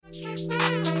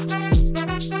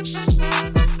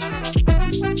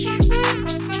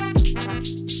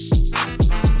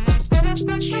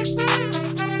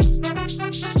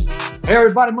Hey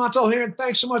everybody, Montel here, and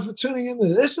thanks so much for tuning in to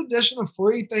this edition of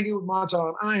Free Thinking with Montel.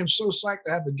 And I am so psyched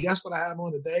to have the guest that I have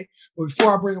on today. But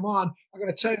before I bring him on, I got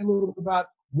to tell you a little bit about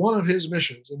one of his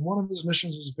missions. And one of his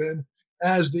missions has been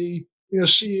as the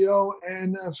CEO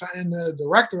and the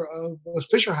director of the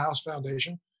Fisher House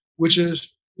Foundation, which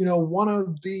is one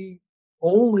of the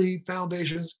only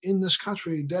foundations in this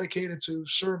country dedicated to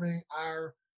serving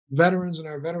our veterans and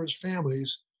our veterans'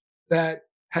 families that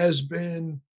has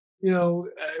been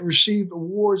received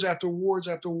awards after awards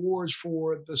after awards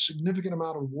for the significant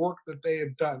amount of work that they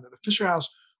have done. The Fisher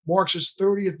House marks its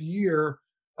 30th year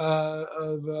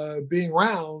of being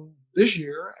around this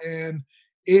year, and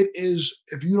it is.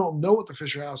 If you don't know what the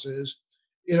Fisher House is,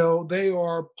 they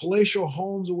are palatial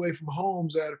homes away from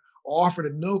homes that are offered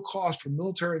at no cost for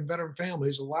military and veteran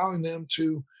families, allowing them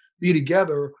to be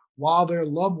together while their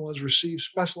loved ones receive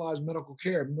specialized medical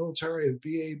care, military and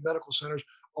VA medical centers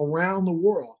around the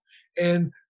world,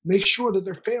 and make sure that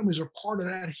their families are part of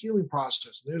that healing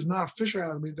process. There's not a Fisher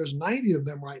House. I mean, there's 90 of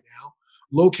them right now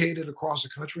located across the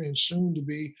country and soon to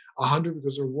be 100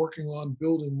 because they're working on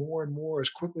building more and more as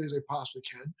quickly as they possibly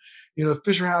can.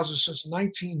 Fisher Houses since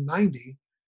 1990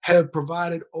 have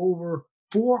provided over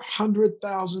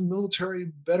 400,000 military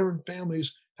veteran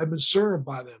families have been served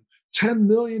by them. 10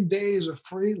 million days of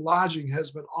free lodging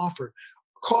has been offered,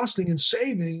 costing and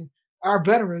saving our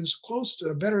veterans and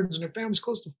their families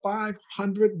close to $500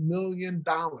 million,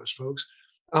 folks.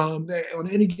 On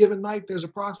any given night, there's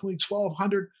approximately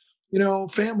 1,200,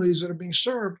 families that are being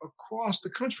served across the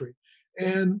country.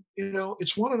 And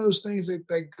it's one of those things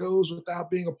that goes without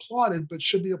being applauded, but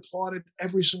should be applauded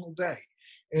every single day.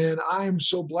 And I am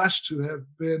so blessed to have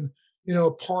been,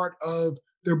 part of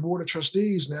their board of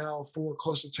trustees now for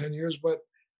close to 10 years. But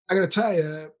I got to tell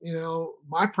you,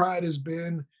 my pride has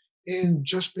been in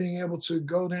just being able to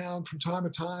go down from time to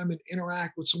time and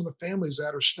interact with some of the families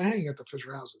that are staying at the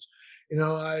Fisher Houses.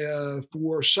 I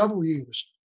for several years,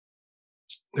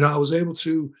 I was able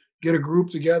to get a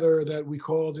group together that we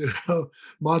called,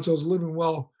 Montel's Living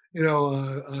Well,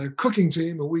 a cooking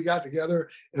team, and we got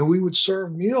together and we would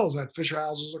serve meals at Fisher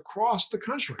Houses across the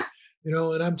country.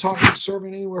 And I'm talking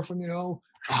serving anywhere from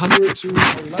 100 to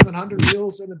 1,100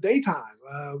 meals in the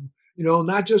daytime.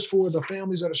 Not just for the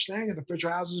families that are staying at the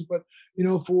Fisher Houses, but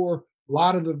for a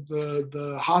lot of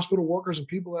the hospital workers and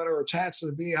people that are attached to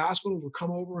the VA hospitals will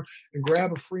come over and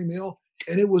grab a free meal.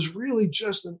 And it was really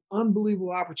just an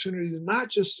unbelievable opportunity to not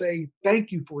just say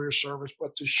thank you for your service,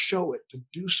 but to show it, to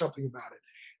do something about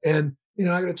it. And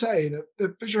I got to tell you,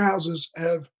 the Fisher Houses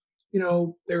have,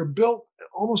 they're built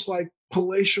almost like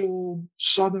palatial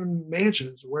Southern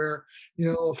mansions where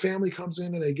a family comes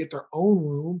in and they get their own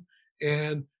room,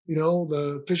 and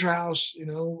the Fisher House,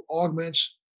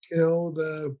 augments,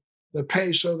 the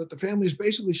pay so that the family is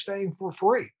basically staying for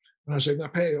free. When I say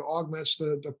not pay, it augments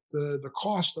the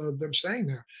cost of them staying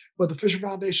there. But the Fisher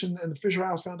Foundation and the Fisher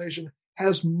House Foundation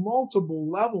has multiple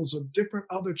levels of different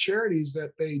other charities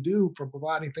that they do, from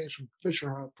providing things from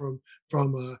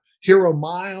from Hero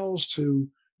Miles to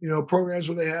programs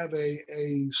where they have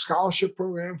a scholarship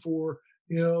program for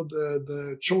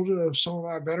the children of some of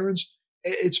our veterans.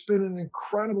 It's been an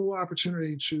incredible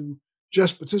opportunity to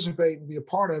just participate and be a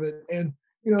part of it. And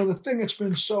the thing that's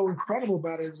been so incredible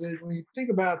about it is that when you think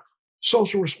about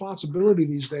social responsibility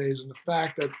these days, and the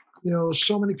fact that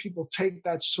so many people take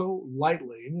that so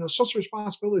lightly. And social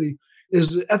responsibility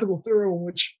is the ethical theory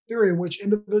in which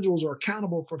individuals are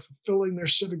accountable for fulfilling their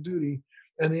civic duty,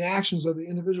 and the actions of the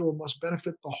individual must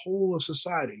benefit the whole of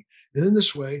society. And in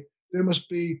this way, there must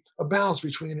be a balance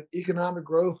between economic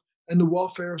growth and the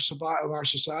welfare of our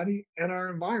society and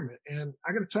our environment. And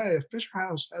I got to tell you, Fisher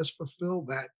House has fulfilled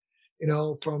that,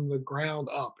 from the ground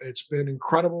up. It's been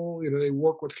incredible. They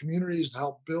work with communities to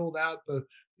help build out the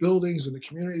buildings, and the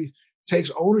community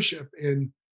takes ownership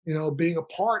in, being a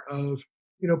part of,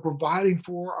 providing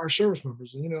for our service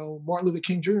members. And, Martin Luther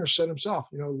King Jr. said himself,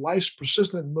 life's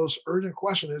persistent and most urgent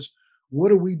question is,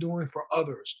 what are we doing for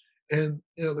others? And,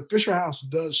 the Fisher House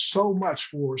does so much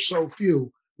for so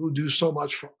few who do so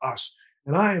much for us.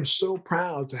 And I am so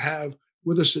proud to have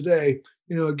with us today,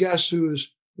 a guest who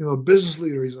is, a business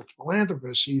leader. He's a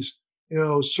philanthropist. He's,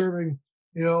 serving,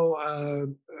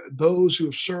 those who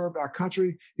have served our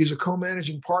country. He's a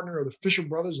co-managing partner of the Fisher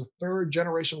Brothers, the third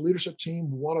generation leadership team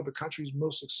of one of the country's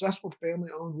most successful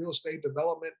family-owned real estate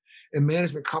development and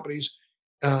management companies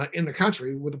in the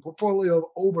country, with a portfolio of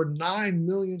over 9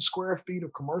 million square feet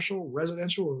of commercial,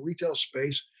 residential, and retail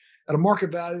space at a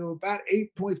market value of about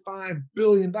 $8.5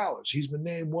 billion. He's been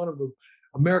named one of the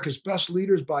America's best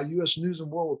leaders by U.S. News and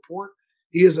World Report.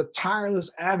 He is a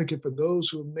tireless advocate for those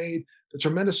who have made the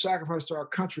tremendous sacrifice to our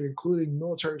country, including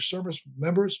military service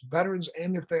members, veterans,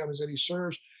 and their families that he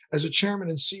serves as the chairman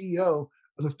and CEO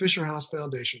of the Fisher House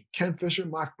Foundation. Ken Fisher,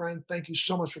 my friend, thank you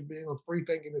so much for being on Free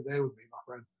Thinking Today with me, my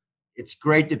friend. It's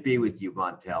great to be with you,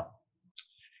 Montel.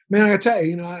 Man, I tell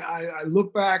you, I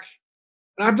look back,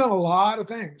 and I've done a lot of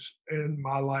things in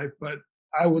my life, but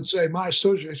I would say my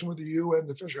association with you and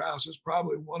the Fisher House is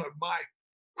probably one of my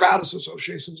proudest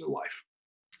associations in life.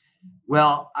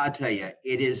 Well, I'll tell you,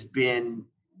 it has been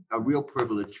a real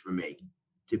privilege for me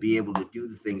to be able to do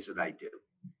the things that I do.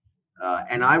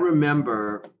 And I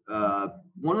remember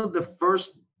one of the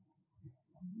first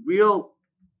real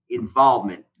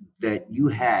involvement that you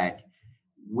had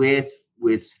with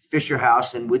Fisher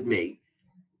House and with me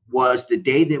was the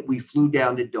day that we flew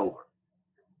down to Dover.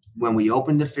 When we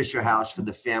opened the Fisher House for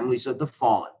the families of the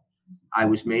fallen, I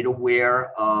was made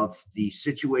aware of the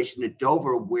situation at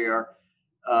Dover where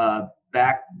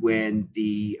back when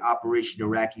the Operation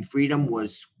Iraqi Freedom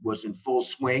was in full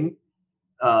swing,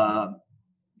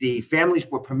 the families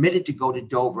were permitted to go to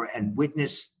Dover and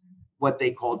witness what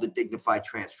they called the dignified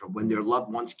transfer when their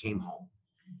loved ones came home.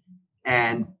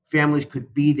 And families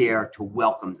could be there to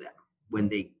welcome them when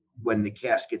the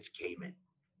caskets came in.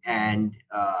 And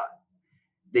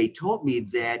they told me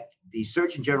that the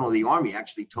Surgeon General of the Army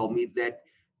actually told me that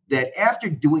after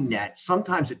doing that,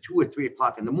 sometimes at 2 or 3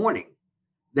 o'clock in the morning,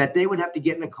 that they would have to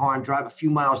get in a car and drive a few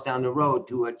miles down the road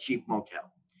to a cheap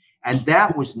motel. And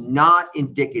that was not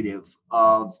indicative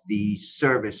of the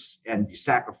service and the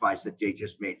sacrifice that they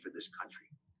just made for this country.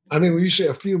 I mean, when you say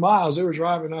a few miles, they were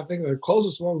driving, I think the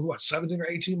closest one was what, 17 or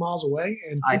 18 miles away?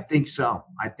 And I think so.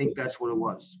 I think that's what it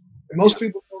was. most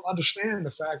people don't understand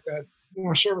the fact that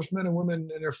our servicemen and women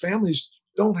and their families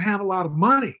don't have a lot of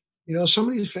money. Some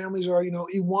of these families are, E1,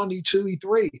 E2,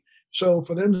 E3. So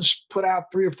for them to put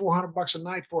out $300 or $400 a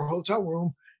night for a hotel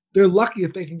room, they're lucky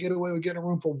if they can get away with getting a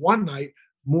room for one night,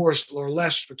 more or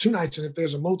less for 2 nights. And if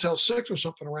there's a Motel 6 or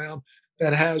something around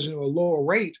that has, a lower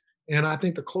rate, and I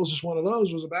think the closest one of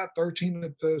those was about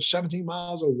 13 to 17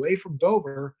 miles away from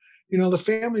Dover, the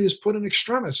family is put in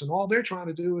extremis, and all they're trying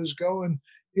to do is go and,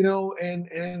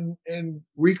 and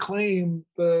reclaim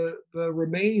the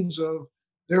remains of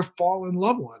their fallen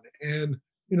loved one. And,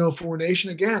 for a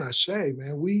nation, again, I say,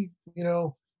 man, we,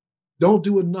 don't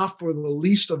do enough for the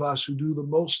least of us who do the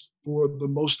most for the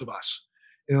most of us.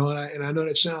 And I know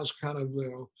that sounds kind of,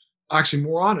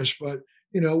 oxymoronish, but,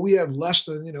 we have less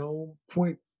than,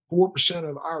 0.4%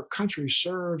 of our country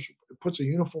serves, puts a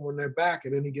uniform on their back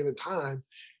at any given time,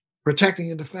 protecting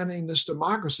and defending this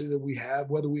democracy that we have.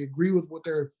 Whether we agree with what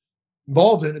they're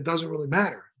involved in, it doesn't really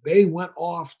matter. They went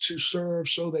off to serve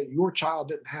so that your child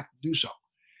didn't have to do so.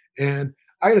 And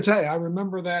I got to tell you, I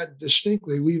remember that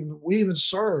distinctly. We even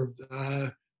served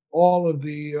all of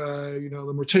the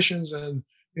the morticians and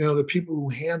the people who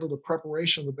handled the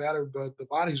preparation of the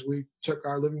bodies. We took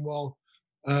our Living Well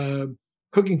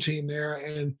cooking team there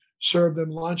and served them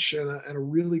lunch and a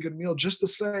really good meal just to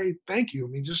say thank you. I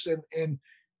mean, just and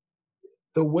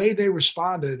the way they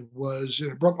responded was,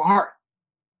 it broke my heart,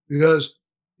 because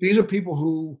these are people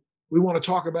who we want to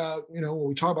talk about, when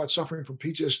we talk about suffering from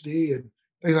PTSD and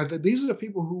things like that. These are the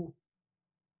people who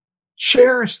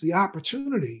cherish the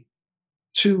opportunity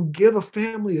to give a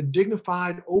family a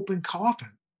dignified open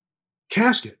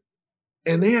casket.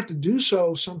 And they have to do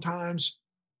so sometimes.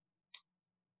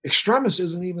 Extremis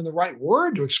isn't even the right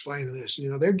word to explain this.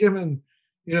 They're given,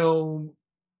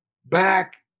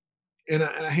 back, and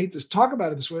I hate to talk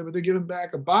about it this way, but they're giving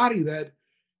back a body that,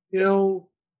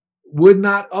 would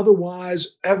not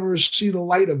otherwise ever see the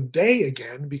light of day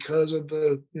again because of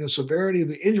the severity of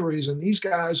the injuries. And these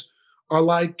guys are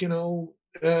like Picassos.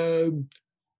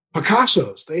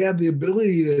 They have the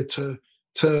ability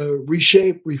to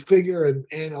reshape, refigure,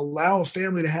 and allow a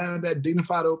family to have that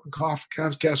dignified open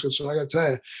casket. So I got to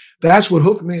tell you, that's what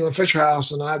hooked me on Fisher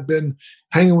House, and I've been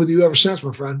hanging with you ever since,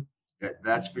 my friend.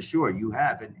 That's for sure. You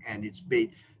have, and it's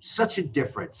made such a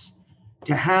difference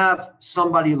to have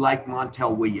somebody like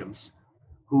Montel Williams,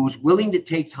 who's willing to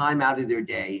take time out of their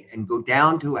day and go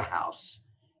down to a house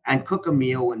and cook a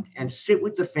meal and sit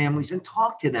with the families and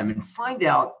talk to them and find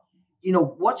out,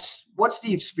 what's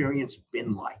the experience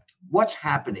been like? What's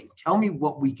happening? Tell me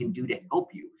what we can do to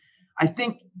help you. I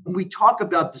think when we talk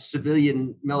about the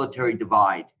civilian military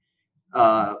divide,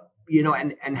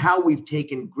 and how we've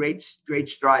taken great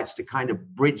strides to kind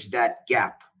of bridge that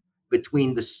gap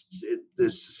between the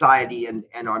society and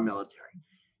our military.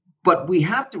 But we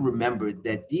have to remember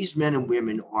that these men and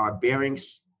women are bearing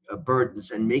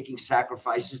burdens and making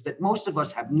sacrifices that most of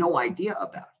us have no idea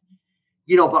about.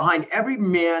 Behind every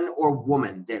man or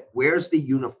woman that wears the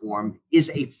uniform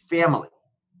is a family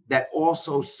that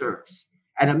also serves.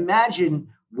 And imagine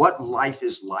what life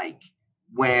is like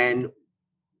when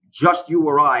just you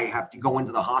or I have to go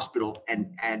into the hospital,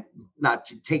 and not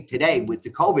to take today with the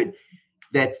COVID,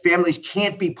 that families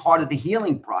can't be part of the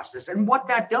healing process and what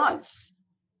that does.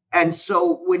 And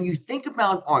so when you think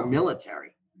about our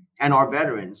military and our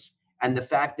veterans and the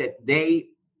fact that they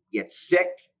get sick,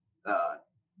 uh,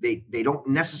 they don't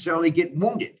necessarily get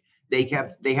wounded. They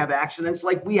have accidents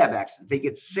like we have accidents. They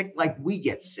get sick like we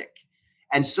get sick.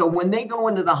 And so when they go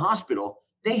into the hospital,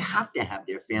 they have to have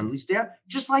their families there,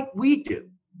 just like we do.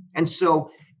 And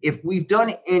so if we've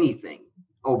done anything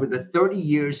over the 30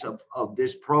 years of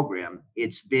this program,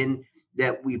 it's been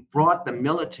that we've brought the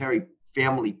military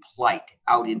family plight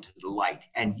out into the light.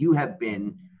 And you have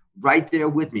been right there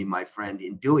with me, my friend,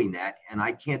 in doing that. And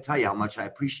I can't tell you how much I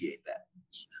appreciate that.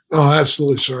 Oh,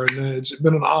 absolutely, sir. And it's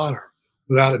been an honor,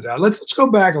 without a doubt. Let's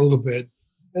go back a little bit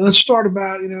and let's start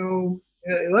about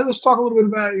let's talk a little bit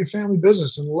about your family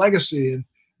business and legacy, and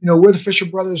where the Fisher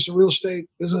Brothers real estate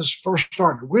business first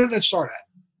started. Where did that start at?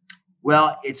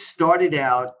 Well, it started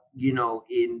out,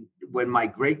 in when my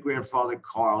great grandfather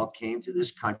Carl came to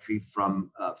this country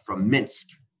from Minsk,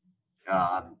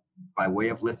 by way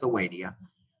of Lithuania.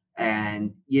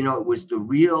 And it was the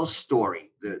real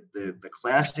story, the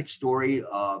classic story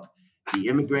of the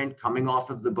immigrant coming off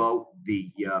of the boat.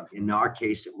 In our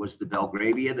case, it was the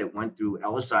Belgravia that went through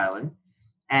Ellis Island,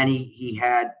 and he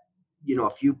had a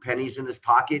few pennies in his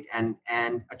pocket and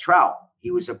a trowel.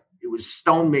 It was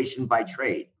stonemason by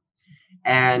trade,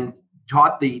 and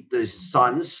taught the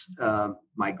sons,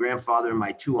 my grandfather and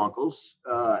my two uncles,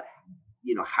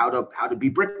 how to be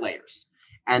bricklayers.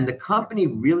 And the company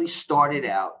really started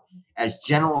out as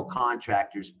general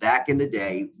contractors back in the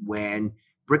day when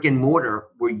brick and mortar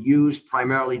were used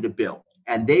primarily to build.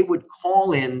 And they would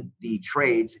call in the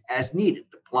trades as needed,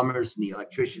 the plumbers and the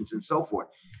electricians and so forth.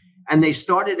 And they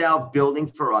started out building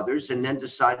for others and then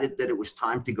decided that it was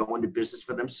time to go into business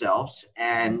for themselves,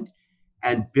 and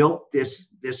built this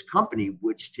company,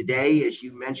 which today, as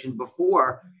you mentioned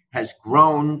before, has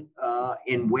grown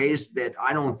in ways that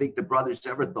I don't think the brothers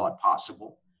ever thought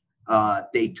possible.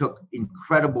 They took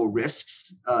incredible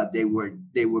risks. They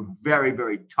were very,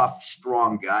 very tough,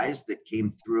 strong guys that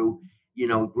came through,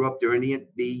 grew up during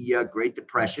the Great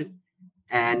Depression,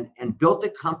 and built a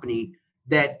company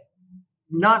that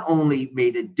not only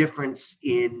made a difference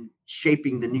in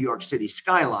shaping the New York City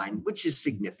skyline, which is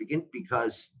significant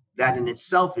because that in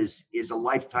itself is a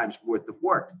lifetime's worth of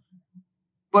work,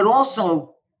 but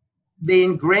also they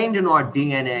ingrained in our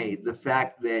DNA the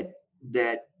fact that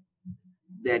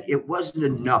it wasn't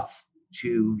enough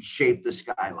to shape the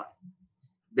skyline,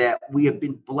 that we have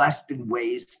been blessed in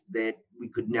ways that we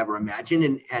could never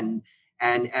imagine. And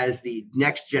as the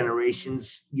next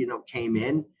generations, came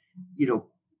in,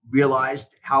 realized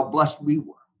how blessed we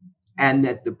were, and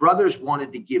that the brothers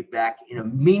wanted to give back in a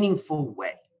meaningful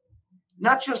way,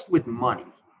 not just with money,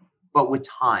 but with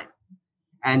time.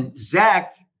 And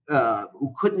Zach,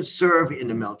 who couldn't serve in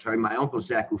the military, my uncle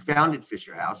Zach, who founded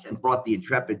Fisher House and brought the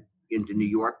Intrepid into New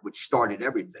York, which started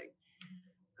everything,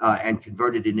 and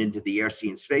converted it into the Air, Sea,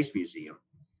 and Space Museum.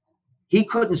 He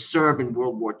couldn't serve in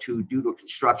World War II due to a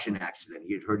construction accident.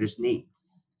 He had hurt his knee.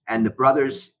 And the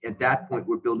brothers at that point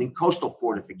were building coastal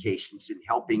fortifications and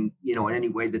helping, in any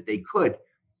way that they could.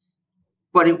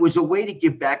 But it was a way to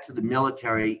give back to the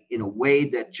military in a way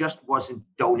that just wasn't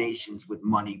donations with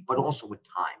money, but also with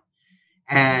time.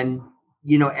 And,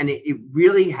 it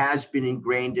really has been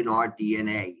ingrained in our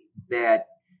DNA that,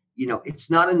 it's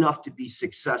not enough to be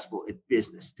successful at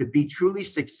business. To be truly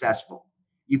successful,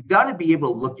 you've got to be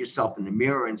able to look yourself in the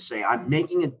mirror and say, I'm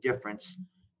making a difference,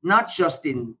 not just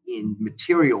in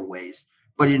material ways,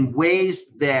 but in ways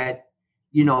that,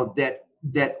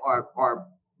 that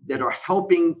are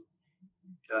helping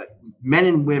men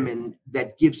and women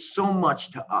that give so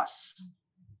much to us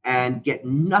and get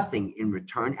nothing in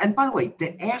return. And by the way,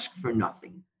 they ask for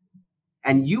nothing.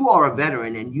 And you are a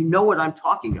veteran and you know what I'm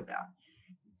talking about.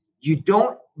 You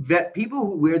don't vet people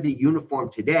who wear the uniform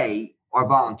today are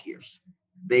volunteers.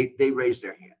 They raise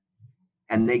their hand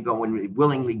and they go and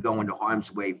willingly go into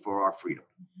harm's way for our freedom.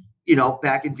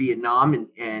 Back in Vietnam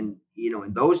and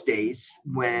in those days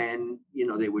when,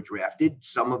 they were drafted,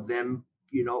 some of them,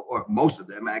 or most of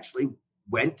them actually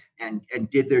went and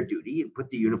did their duty and put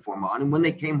the uniform on. And when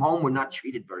they came home, were not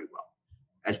treated very well,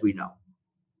 as we know.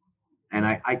 And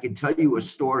I can tell you a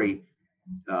story.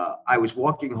 I was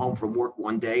walking home from work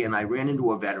one day and I ran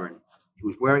into a veteran who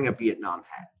was wearing a Vietnam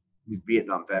hat. He was a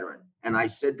Vietnam veteran. And I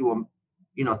said to him,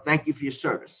 thank you for your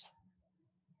service.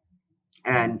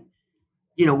 And,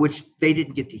 which they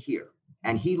didn't get to hear.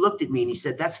 And he looked at me and he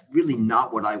said, "That's really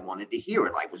not what I wanted to hear."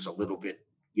 And I was a little bit,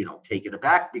 taken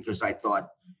aback, because I thought,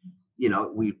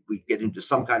 we'd get into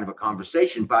some kind of a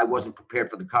conversation, but I wasn't prepared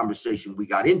for the conversation we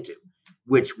got into,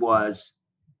 which was,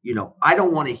 I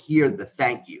don't want to hear the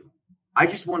thank you. I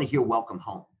just want to hear welcome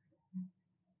home,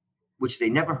 which they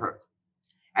never heard.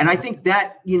 And I think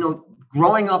that,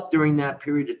 growing up during that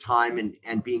period of time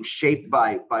and being shaped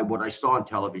by what I saw on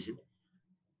television,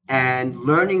 and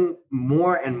learning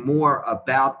more and more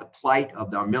about the plight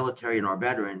of our military and our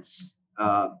veterans,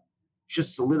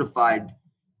 just solidified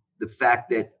the fact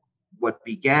that what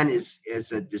began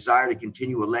as a desire to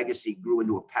continue a legacy grew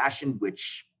into a passion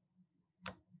which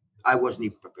I wasn't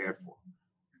even prepared for.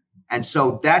 And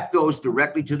so that goes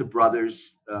directly to the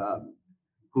brothers,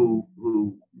 who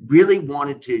really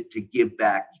wanted to give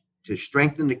back, to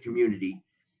strengthen the community,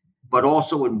 but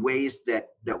also in ways that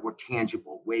were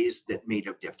tangible, ways that made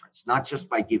a difference, not just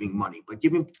by giving money, but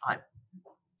giving time.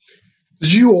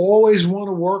 Did you always want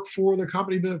to work for the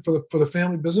company, for the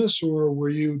family business, or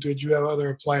did you have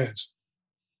other plans?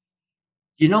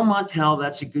 Montel,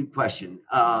 that's a good question.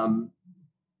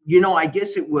 I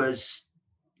guess it was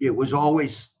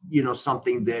always,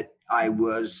 something that I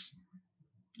was,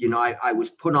 I was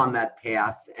put on that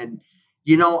path. And,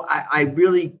 I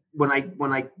really, when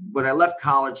I left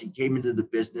college and came into the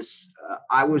business,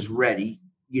 I was ready,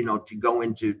 to go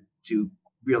into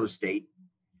real estate.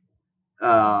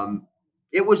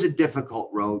 It was a difficult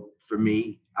road for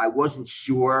me. I wasn't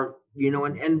sure,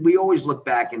 and we always look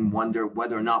back and wonder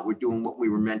whether or not we're doing what we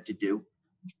were meant to do.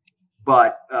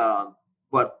 But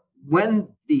when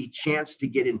the chance to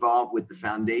get involved with the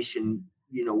foundation,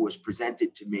 was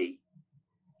presented to me,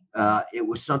 it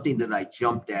was something that I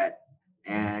jumped at,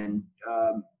 and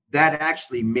that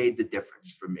actually made the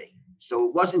difference for me. So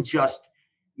it wasn't just,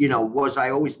 was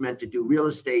I always meant to do real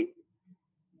estate?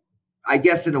 I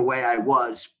guess in a way I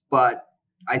was, but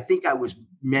I think I was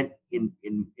meant in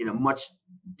a much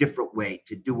different way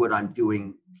to do what I'm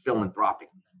doing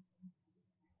philanthropically.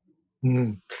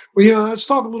 Mm. Well, let's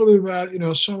talk a little bit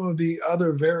about, some of the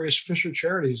other various Fisher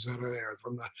charities that are there,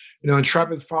 from the,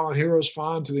 Intrepid Fallen Heroes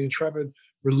Fund to the Intrepid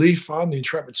Relief Fund, the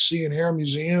Intrepid Sea and Air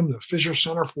Museum, the Fisher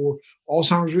Center for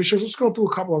Alzheimer's Research. Let's go through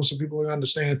a couple of them so people can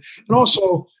understand. And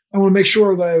also, I want to make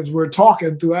sure that as we're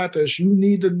talking throughout this, you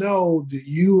need to know that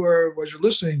as you're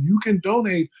listening, you can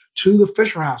donate to the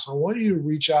Fisher House. I want you to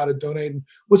reach out and donate. And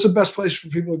what's the best place for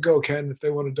people to go, Ken, if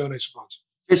they want to donate some funds?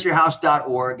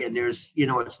 FisherHouse.org. And there's,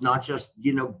 it's not just,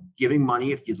 giving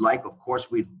money. If you'd like, of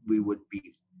course, we would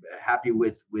be happy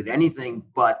with anything,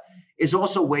 but it's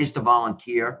also ways to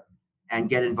volunteer and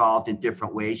get involved in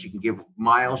different ways. You can give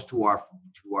miles to our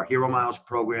Hero Miles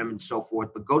program and so forth,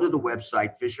 but go to the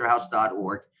website,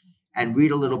 FisherHouse.org, and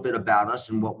read a little bit about us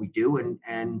and what we do.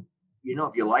 And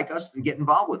if you like us, then get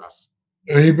involved with us.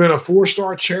 And you've been a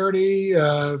 4-star charity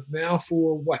now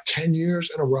for 10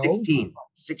 years in a row?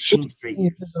 16 straight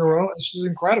years in a row. This is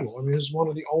incredible. I mean, it's one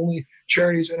of the only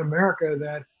charities in America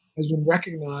that has been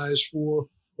recognized for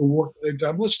the work that they've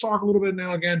done. Let's talk a little bit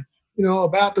now again,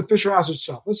 about the Fisher House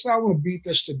itself. I want to beat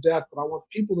this to death, but I want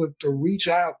people to reach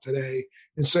out today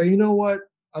and say, you know what?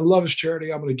 I love this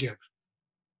charity. I'm going to give.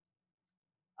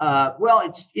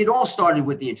 Well, it all started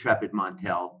with the Intrepid,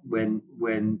 Montel,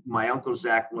 when my Uncle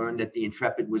Zach learned that the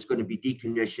Intrepid was going to be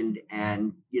decommissioned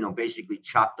and, basically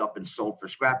chopped up and sold for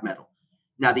scrap metal.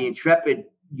 Now, the Intrepid,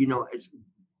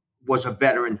 was a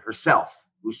veteran herself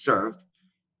who served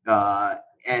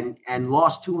and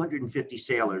lost 250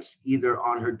 sailors, either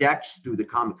on her decks through the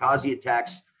kamikaze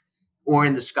attacks or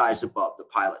in the skies above, the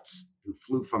pilots who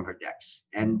flew from her decks.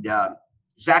 And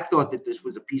Zach thought that this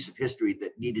was a piece of history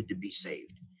that needed to be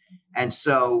saved. And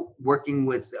so, working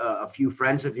with a few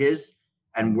friends of his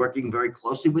and working very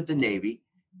closely with the Navy,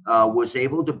 was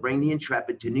able to bring the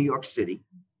Intrepid to New York City,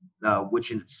 which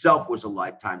in itself was a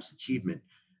lifetime's achievement.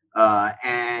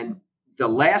 And the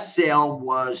last sale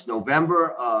was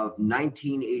November of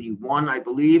 1981, I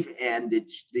believe, and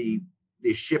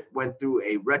the ship went through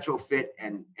a retrofit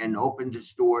and opened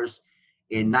its doors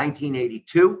in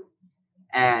 1982.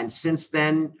 And since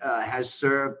then has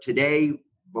served today,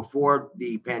 before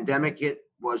the pandemic hit,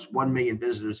 was 1 million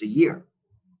visitors a year.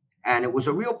 And it was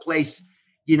a real place,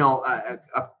 a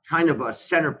kind of a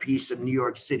centerpiece of New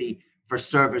York City for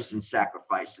service and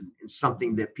sacrifice, and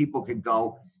something that people could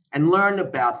go and learn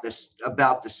about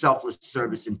the selfless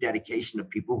service and dedication of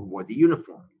people who wore the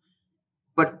uniform.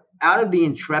 But out of the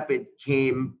Intrepid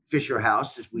came Fisher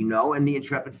House, as we know, and the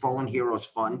Intrepid Fallen Heroes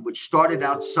Fund, which started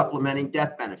out supplementing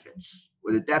death benefits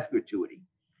with a death gratuity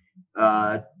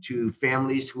to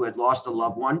families who had lost a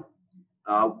loved one,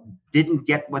 didn't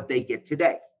get what they get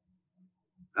today,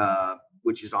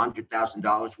 which is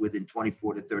 $100,000 within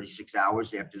 24 to 36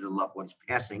 hours after the loved one's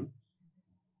passing.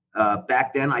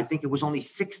 Back then, I think it was only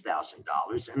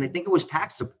 $6,000, and I think it was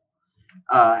taxable.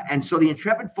 And so the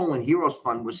Intrepid Fallen Heroes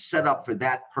Fund was set up for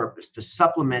that purpose, to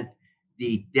supplement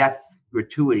the death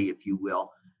gratuity, if you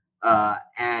will,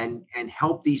 and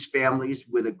help these families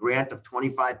with a grant of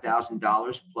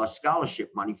 $25,000 plus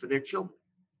scholarship money for their children.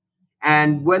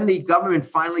 And when the government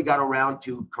finally got around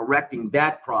to correcting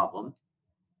that problem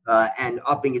and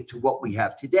upping it to what we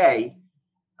have today,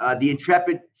 the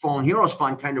Intrepid Fallen Heroes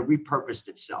Fund kind of repurposed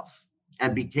itself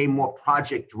and became more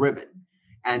project driven,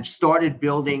 and started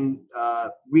building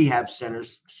rehab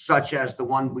centers such as the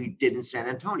one we did in San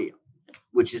Antonio,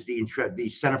 which is the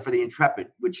Center for the Intrepid,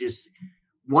 which is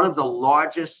one of the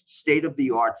largest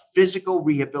state-of-the-art physical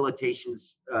rehabilitation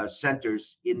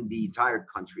centers in the entire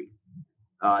country,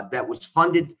 that was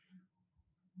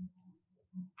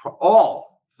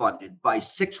all funded by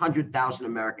 600,000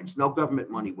 Americans. No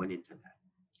government money went into that.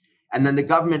 And then the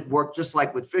government worked just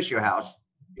like with Fisher House.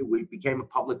 It became a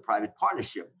public-private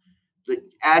partnership. But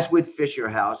as with Fisher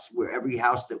House, where every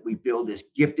house that we build is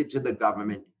gifted to the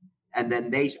government, and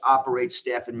then they operate,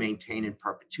 staff, and maintain in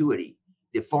perpetuity.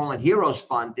 The Fallen Heroes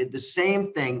Fund did the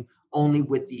same thing, only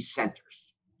with these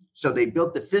centers. So they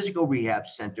built the physical rehab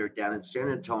center down in San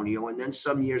Antonio, and then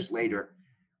some years later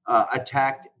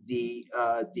attacked the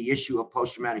issue of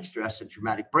post-traumatic stress and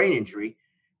traumatic brain injury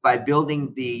by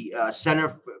building the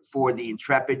Center for the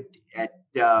Intrepid at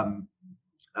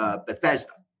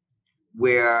Bethesda,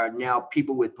 where now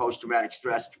people with post-traumatic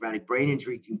stress, traumatic brain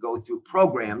injury can go through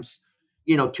programs,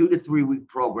 2 to 3 week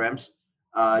programs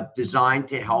designed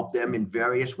to help them in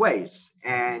various ways.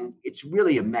 And it's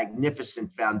really a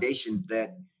magnificent foundation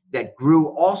that grew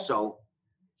also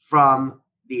from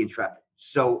the Intrepid.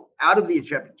 So out of the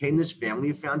Intrepid came this family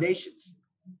of foundations.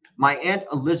 My Aunt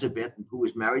Elizabeth, who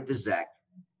was married to Zach,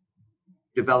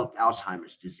 developed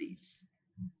Alzheimer's disease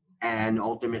and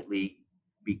ultimately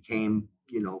became,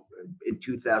 in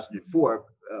 2004,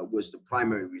 was the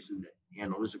primary reason that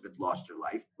Aunt Elizabeth lost her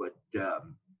life. But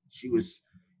she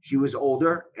was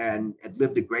older and had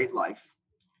lived a great life.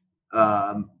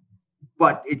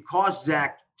 But it caused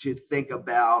Zach to think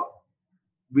about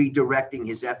redirecting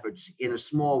his efforts in a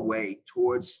small way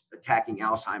towards attacking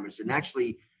Alzheimer's, and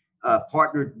actually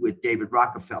partnered with David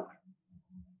Rockefeller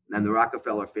and the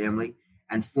Rockefeller family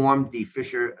and formed the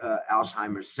Fisher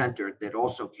Alzheimer's Center that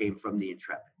also came from the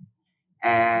Intrepid.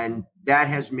 And that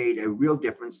has made a real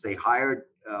difference. They hired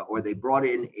they brought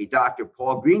in a Dr.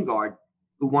 Paul Greengard,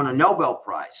 who won a Nobel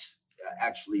Prize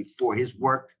actually for his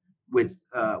work with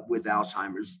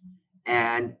Alzheimer's.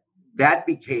 And that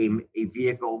became a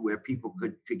vehicle where people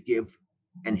could give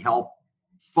and help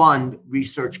fund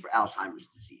research for Alzheimer's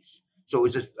disease. So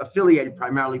it was affiliated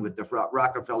primarily with the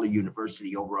Rockefeller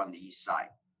University over on the East Side.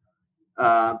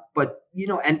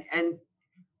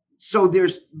 So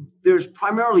there's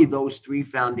primarily those three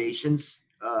foundations,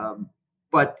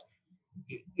 but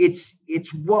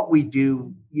it's what we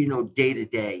do, day to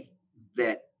day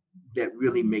that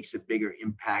really makes a bigger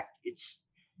impact.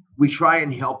 We try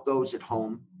and help those at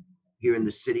home here in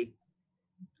the city.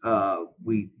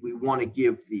 We want to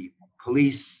give the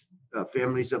police,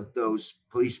 families of those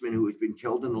policemen who have been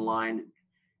killed in the line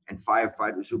and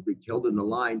firefighters who've been killed in the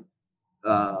line,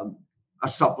 a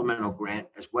supplemental grant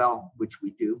as well, which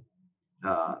we do.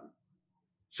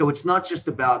 So it's not just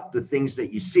about the things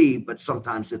that you see, but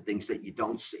sometimes the things that you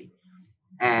don't see.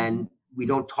 And we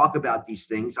don't talk about these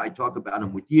things. I talk about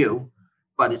them with you,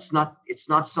 but it's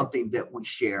not something that we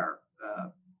share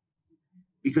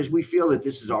because we feel that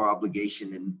this is our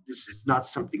obligation, and this is not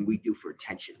something we do for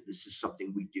attention. This is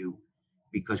something we do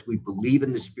because we believe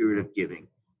in the spirit of giving.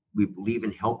 We believe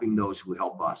in helping those who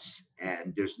help us,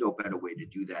 and there's no better way to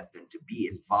do that than to be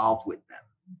involved with them.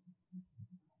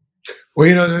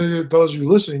 Well, those of you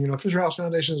listening, Fisher House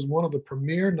Foundation is one of the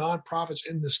premier nonprofits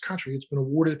in this country. It's been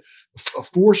awarded a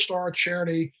 4-star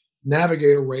charity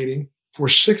navigator rating for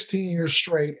 16 years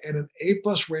straight and an A+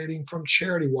 rating from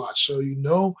Charity Watch. So,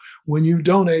 when you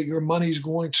donate, your money's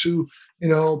going to,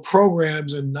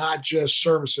 programs and not just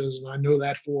services. And I know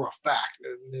that for a fact.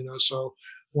 And, so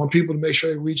I want people to make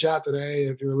sure they reach out today.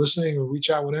 If you're listening, or reach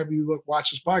out whenever you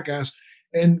watch this podcast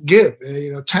and give.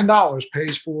 $10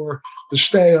 pays for the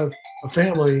stay of a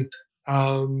family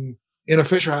in a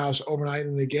Fisher House overnight.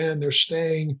 And again, they're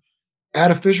staying at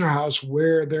a Fisher House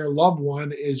where their loved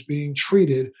one is being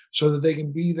treated so that they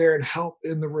can be there and help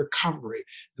in the recovery.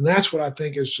 And that's what I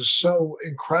think is just so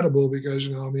incredible because,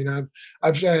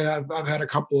 I've had a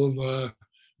couple of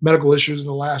medical issues in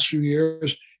the last few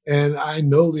years, and I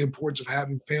know the importance of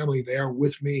having family there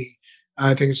with me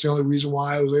I think it's the only reason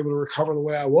why I was able to recover the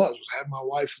way I was having my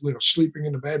wife, sleeping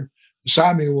in the bed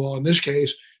beside me. Well, in this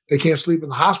case, they can't sleep in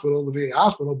the hospital, the VA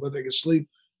hospital, but they can sleep.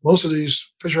 Most of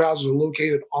these Fisher houses are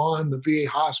located on the VA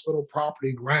hospital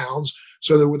property grounds,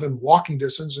 so they're within walking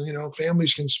distance. And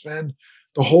families can spend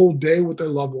the whole day with their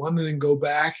loved one and then go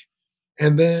back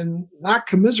and then not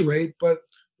commiserate, but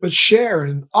share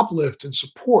and uplift and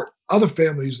support other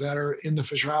families that are in the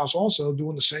Fisher House also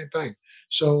doing the same thing.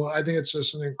 So I think it's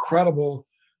just an incredible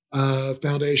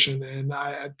foundation, and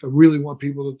I really want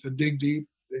people to dig deep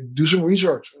and do some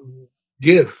research and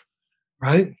give,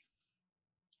 right?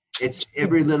 It's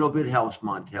every little bit helps,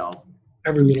 Montel.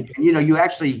 Every little bit. And you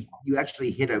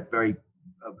actually hit a very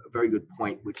good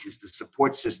point, which is the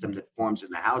support system that forms in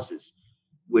the houses,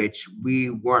 which we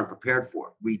weren't prepared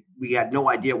for. We had no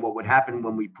idea what would happen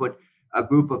when we put a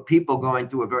group of people going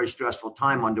through a very stressful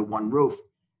time under one roof.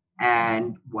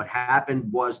 And what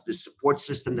happened was the support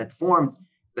system that formed,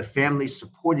 the families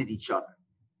supported each other.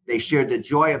 They shared the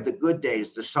joy of the good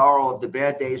days, the sorrow of the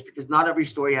bad days, because not every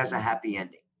story has a happy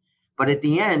ending. But at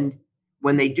the end,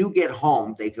 when they do get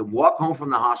home, they can walk home from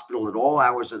the hospital at all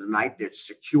hours of the night. They're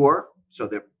secure. So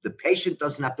the patient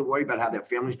doesn't have to worry about how their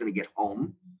family's going to get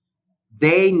home.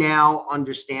 They now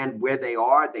understand where they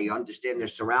are. They understand their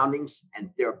surroundings,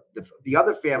 and the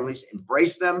other families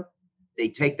embrace them. They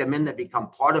take them in. They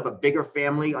become part of a bigger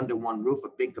family under one roof, a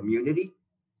big community.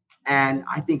 And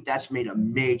I think that's made a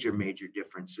major, major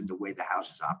difference in the way the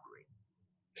houses operate.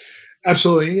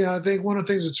 Absolutely. I think one of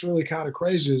the things that's really kind of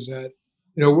crazy is that,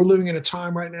 we're living in a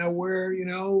time right now where,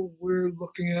 we're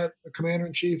looking at a commander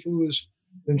in chief who has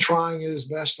been trying his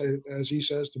best, as he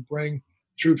says, to bring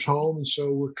troops home. And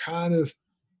so we're kind of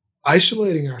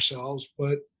isolating ourselves,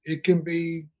 but it can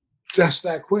be just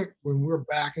that quick when we're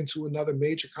back into another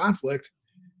major conflict.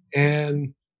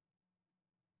 And,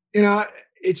 you know,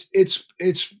 it's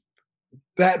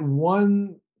that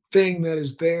one thing that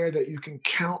is there that you can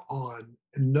count on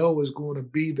and know is going to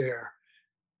be there.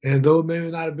 And though it may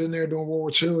not have been there during World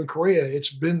War II in Korea,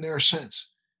 it's been there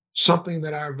since. Something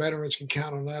that our veterans can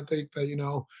count on. And I think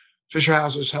that, Fisher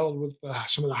House is held with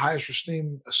some of the highest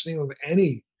esteem of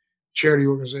any charity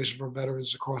organization for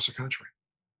veterans across the country.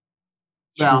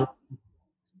 It's really, Well,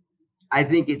 I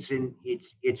think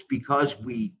it's because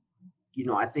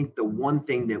I think the one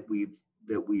thing that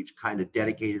we've kind of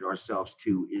dedicated ourselves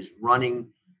to is running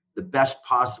the best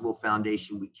possible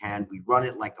foundation we can. We run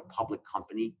it like a public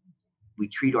company. We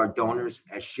treat our donors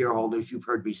as shareholders. You've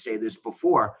heard me say this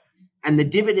before. And the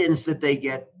dividends that they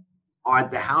get are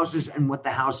the houses and what the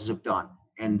houses have done.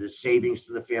 And the savings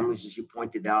to the families, as you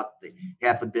pointed out, the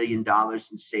 $500 million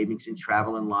in savings in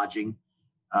travel and lodging,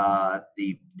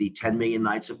 the 10 million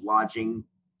nights of lodging,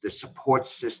 the support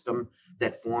system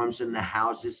that forms in the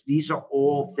houses. These are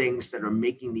all things that are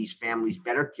making these families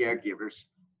better caregivers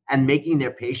and making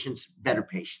their patients better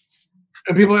patients.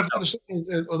 and people have to understand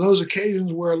that on those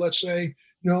occasions where, let's say,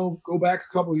 go back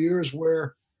a couple of years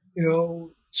where,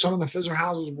 some of the Fisher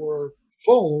houses were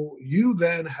full, you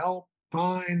then help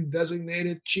find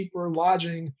designated cheaper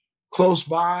lodging close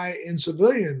by in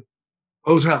civilian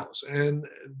hotels. And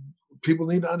people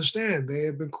need to understand they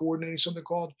have been coordinating something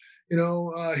called,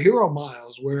 Hero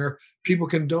Miles, where people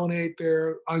can donate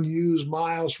their unused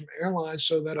miles from airlines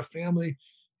so that a family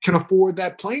can afford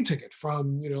that plane ticket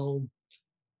from,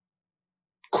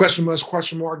 question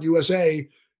mark USA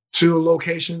to a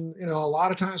location. A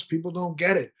lot of times people don't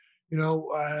get it.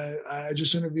 I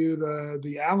just interviewed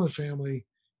the Allen family,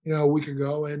 a week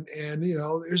ago, and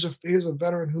here's a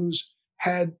veteran who's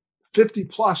had 50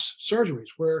 plus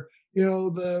surgeries where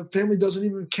the family doesn't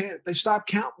even can't they stop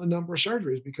counting the number of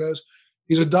surgeries because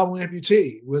he's a double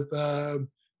amputee with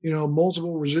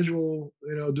multiple residual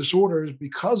disorders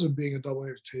because of being a double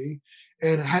amputee,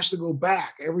 and has to go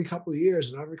back every couple of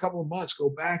years and every couple of months go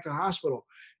back to the hospital,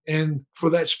 and for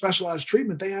that specialized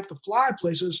treatment they have to fly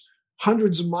places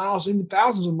hundreds of miles, even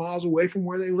thousands of miles away from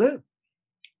where they live.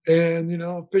 And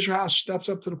Fisher House steps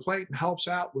up to the plate and helps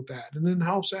out with that, and then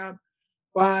helps out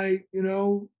by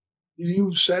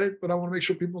you said it, but I want to make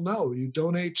sure people know you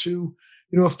donate to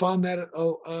a fund that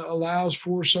allows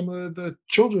for some of the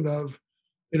children of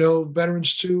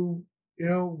veterans to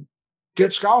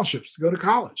get scholarships to go to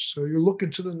college. So you're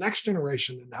looking to the next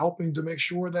generation and helping to make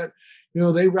sure that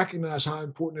they recognize how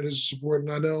important it is to support.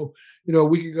 And I know a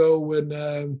week ago when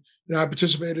I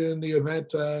participated in the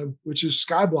event, which is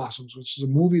Sky Blossoms, which is a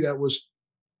movie that was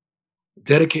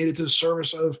dedicated to the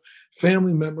service of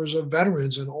family members of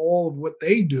veterans and all of what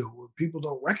they do. People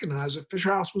don't recognize that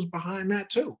Fisher House was behind that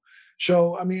too.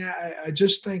 So, I mean, I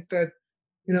just think that,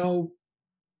 you know,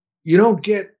 you don't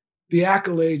get the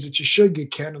accolades that you should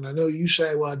get, Ken. And I know you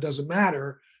say, well, it doesn't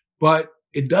matter, but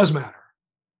it does matter.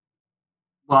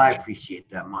 Well, I appreciate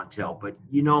that, Montel. But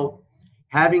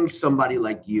having somebody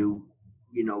like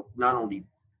not only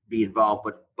be involved,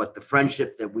 but the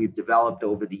friendship that we've developed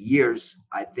over the years,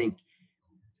 I think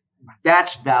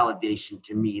that's validation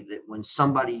to me that when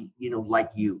somebody,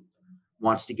 like you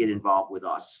wants to get involved with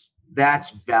us,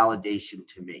 that's validation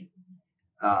to me.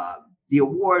 Uh, the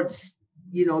awards,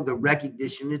 the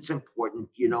recognition, it's important,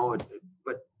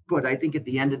 but I think at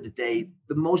the end of the day,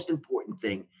 the most important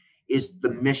thing is the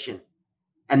mission,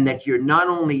 and that you're not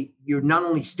only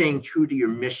staying true to your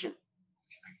mission,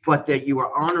 but that you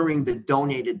are honoring the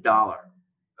donated dollar.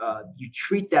 You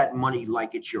treat that money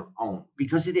like it's your own,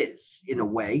 because it is in a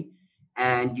way,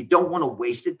 and you don't want to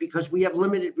waste it because we have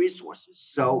limited resources.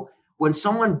 So when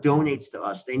someone donates to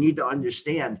us, they need to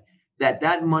understand that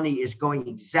that money is going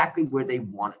exactly where they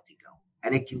want it to go,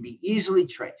 and it can be easily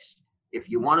traced. If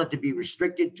you want it to be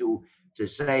restricted to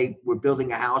say we're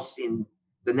building a house in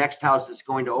the next house that's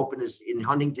going to open is in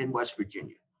Huntington, West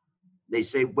Virginia. They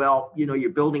say, well, you're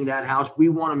building that house. We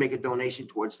want to make a donation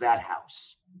towards that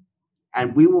house.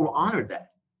 And we will honor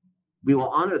that. We will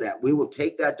honor that. We will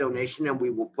take that donation and we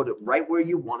will put it right where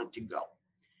you want it to go.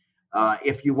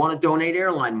 If you want to donate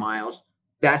airline miles,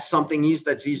 that's something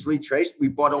that's easily traced. We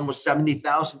bought almost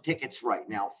 70,000 tickets right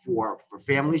now for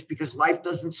families, because life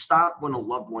doesn't stop when a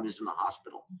loved one is in the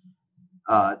hospital.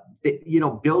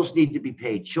 Bills need to be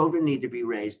paid. Children need to be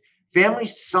raised.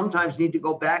 Families sometimes need to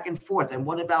go back and forth. And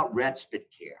what about respite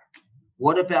care?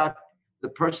 What about the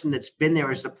person that's been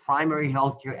there as the primary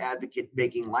healthcare advocate,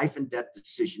 making life and death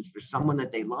decisions for someone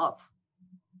that they love?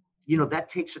 That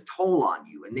takes a toll on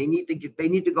you, and they need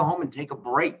to go home and take a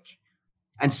break.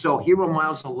 And so Hero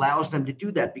Miles allows them to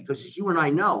do that, because as you and I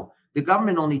know, the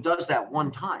government only does that one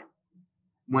time.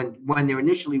 When they're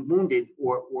initially wounded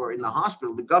or in the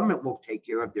hospital, the government will take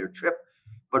care of their trip,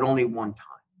 but only one time.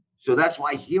 So that's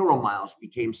why Hero Miles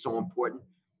became so important.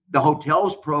 The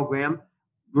hotels program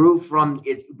grew from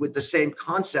it with the same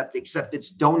concept, except it's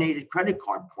donated credit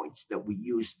card points that we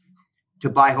use to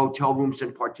buy hotel rooms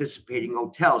in participating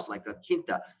hotels like a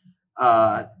Quinta.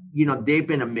 They've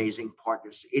been amazing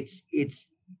partners. It's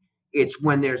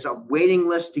when there's a waiting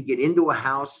list to get into a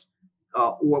house,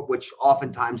 or which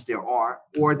oftentimes there are,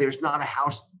 or there's not a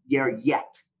house there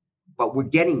yet, but we're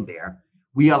getting there.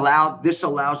 This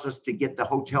allows us to get the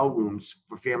hotel rooms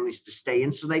for families to stay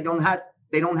in, so they don't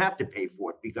have to pay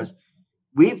for it, because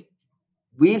we've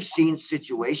seen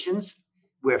situations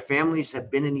where families have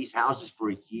been in these houses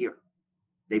for a year.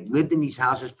 They've lived in these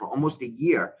houses for almost a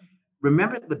year.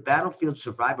 Remember, the battlefield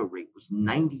survivor rate was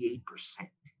 98%,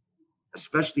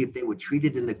 especially if they were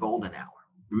treated in the golden hour.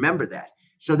 Remember that.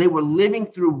 So they were living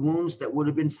through wounds that would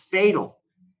have been fatal,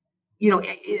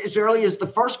 as early as the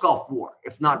first Gulf War,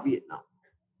 if not Vietnam.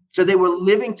 So they were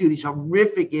living through these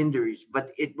horrific injuries,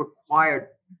 but it required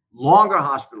longer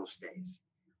hospital stays,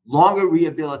 longer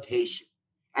rehabilitation.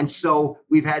 And so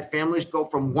we've had families go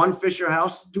from one Fisher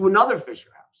House to another Fisher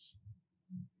House,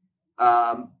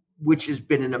 which has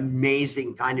been an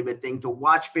amazing kind of a thing to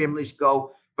watch families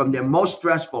go from their most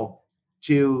stressful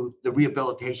to the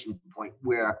rehabilitation point,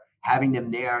 where having them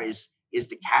there is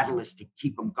the catalyst to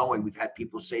keep them going. We've had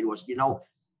people say to us,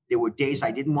 there were days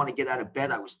I didn't want to get out of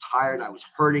bed. I was tired. I was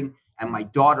hurting. And my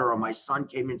daughter or my son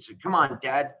came in and said, come on,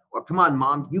 Dad, or come on,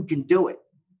 Mom, you can do it.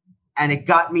 And it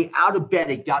got me out of bed.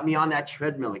 It got me on that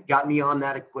treadmill. It got me on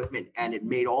that equipment. And it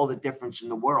made all the difference in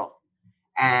the world.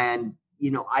 And,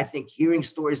 I think hearing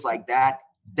stories like that,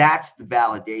 that's the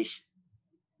validation.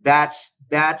 That's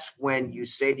when you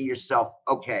say to yourself,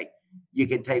 okay, you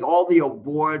can take all the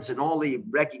awards and all the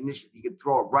recognition, you can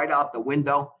throw it right out the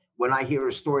window. When I hear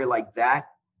a story like that,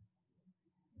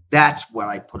 that's what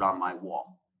I put on my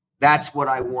wall. That's what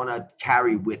I want to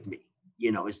carry with me,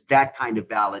 is that kind of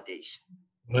validation.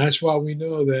 Well, that's why we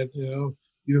know that,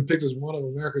 you've been picked as one of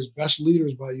America's best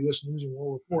leaders by U.S. News and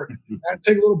World Report. I had to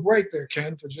take a little break there,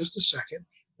 Ken, for just a second.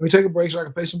 Let me take a break so I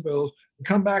can pay some bills and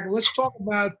come back, and let's talk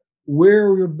about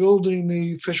where we're building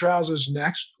the Fisher houses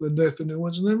next, the new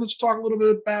ones. And then let's talk a little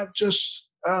bit about just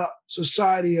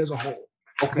society as a whole.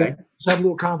 Okay. Let's have a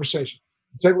little conversation.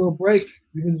 Take a little break.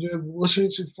 You've been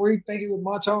listening to Free Thinking with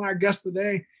Montel, and our guest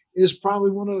today is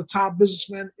probably one of the top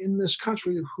businessmen in this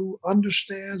country who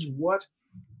understands what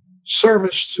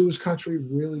service to his country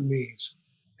really means.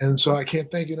 And so I can't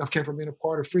thank you enough, Ken, for being a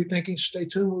part of Free Thinking. Stay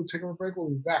tuned. We'll take a break. We'll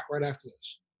be back right after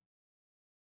this.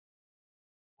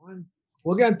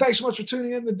 Well, again, thanks so much for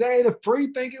tuning in today to Free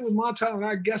Thinking with Montel. And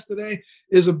our guest today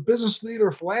is a business leader,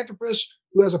 a philanthropist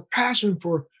who has a passion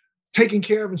for taking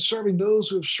care of and serving those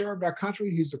who have served our country.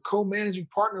 He's the co-managing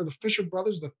partner of the Fisher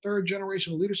Brothers, the third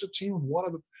generation leadership team of one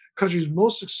of the country's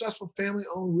most successful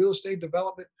family-owned real estate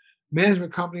development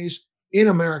management companies in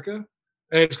America.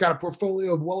 And it's got a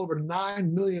portfolio of well over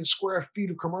 9 million square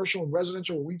feet of commercial and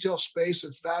residential retail space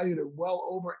that's valued at well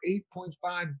over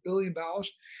 $8.5 billion.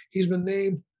 He's been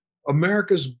named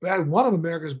one of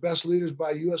America's best leaders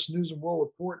by U.S. News and World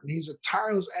Report, and he's a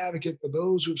tireless advocate for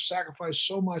those who've sacrificed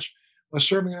so much by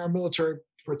serving in our military,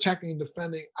 protecting and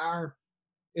defending our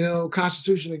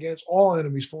Constitution against all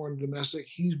enemies, foreign and domestic.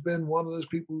 He's been one of those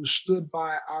people who stood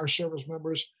by our service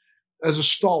members as a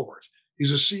stalwart. He's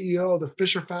the CEO of the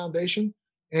Fisher Foundation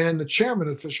and the chairman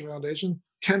of the Fisher Foundation.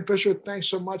 Ken Fisher, thanks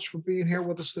so much for being here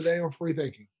with us today on Free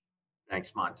Thinking.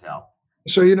 Thanks, Montel.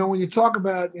 So, when you talk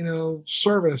about,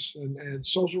 service and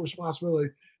social responsibility,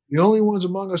 the only ones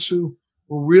among us who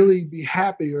will really be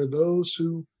happy are those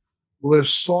who will have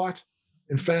sought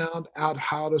and found out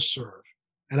how to serve.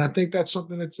 And I think that's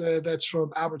something that's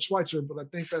from Albert Schweitzer, but I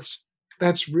think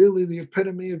that's really the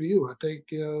epitome of you. I think,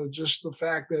 just the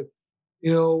fact that,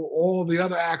 all the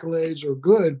other accolades are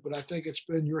good, but I think it's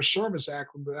been your service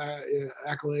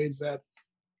accolades that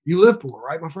you live for,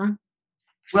 right, my friend?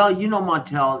 Well,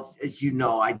 Montel, as you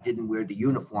know, I didn't wear the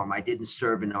uniform. I didn't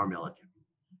serve in our military.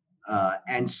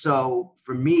 And so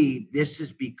for me, this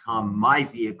has become my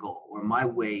vehicle or my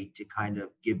way to kind of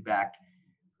give back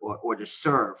or to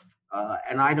serve.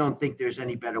 And I don't think there's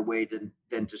any better way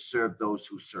than to serve those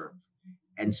who serve.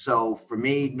 And so for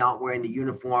me, not wearing the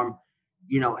uniform,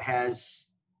 has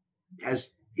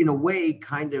in a way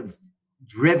kind of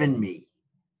driven me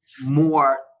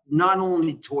more, not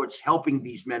only towards helping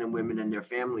these men and women and their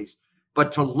families,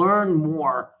 but to learn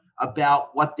more about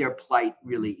what their plight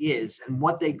really is and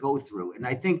what they go through. And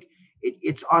I think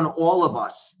it's on all of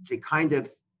us to kind of,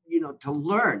 to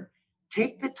learn,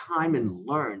 take the time and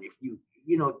learn. If you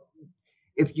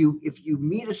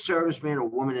meet a serviceman or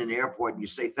woman in an airport and you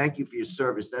say, thank you for your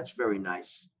service, that's very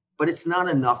nice, but it's not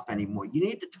enough anymore. You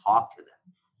need to talk to them.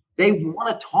 They want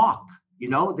to talk,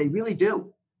 they really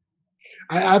do.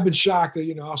 I've been shocked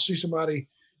that, I'll see somebody,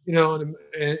 in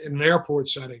an airport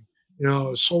setting,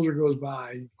 a soldier goes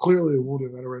by, clearly a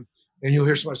wounded veteran, and you'll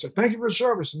hear somebody say, thank you for the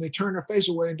service. And they turn their face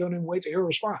away and don't even wait to hear a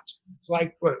response. It's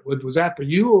like, what was that for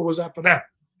you or was that for them?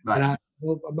 Right. And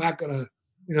I'm not going to,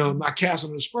 I'm not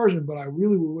casting an aspersion, but I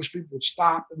really would wish people would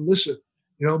stop and listen.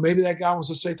 Maybe that guy wants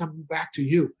to say something back to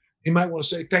you. He might want to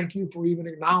say, thank you for even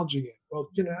acknowledging it. Well,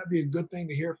 that'd be a good thing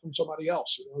to hear from somebody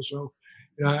else, So,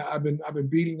 I've been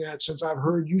beating that since I've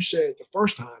heard you say it the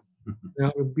first time.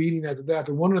 I've been beating that to death.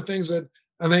 And one of the things that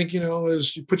I think,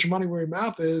 is you put your money where your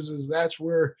mouth is that's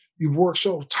where you've worked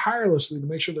so tirelessly to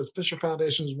make sure that the Fisher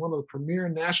Foundation is one of the premier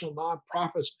national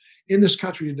nonprofits in this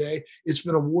country today. It's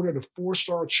been awarded a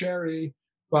 4-star charity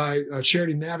by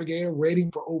Charity Navigator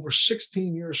rating for over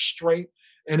 16 years straight,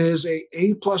 and is a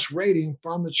A+ rating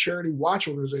from the Charity Watch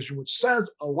organization, which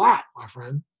says a lot, my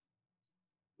friend.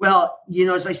 Well,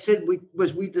 as I said,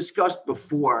 we discussed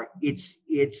before, it's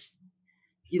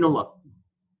look,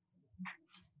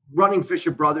 running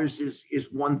Fisher Brothers is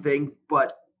one thing,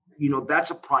 but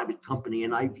that's a private company,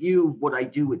 and I view what I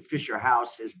do with Fisher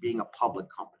House as being a public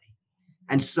company.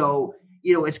 And so,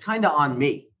 it's kind of on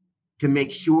me to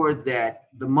make sure that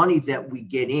the money that we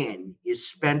get in is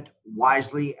spent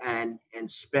wisely and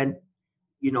spent,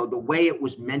 the way it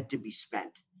was meant to be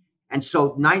spent. And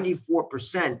so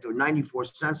 94% or 94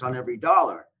 cents on every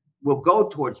dollar will go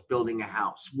towards building a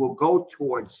house, will go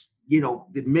towards,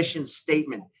 the mission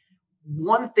statement.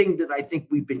 One thing that I think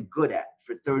we've been good at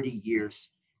for 30 years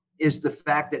is the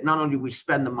fact that not only we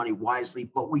spend the money wisely,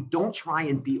 but we don't try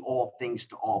and be all things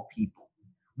to all people.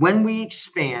 When we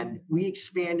expand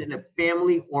in a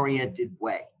family-oriented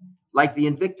way, like the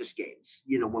Invictus Games,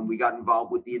 when we got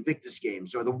involved with the Invictus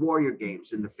Games or the Warrior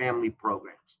Games and the family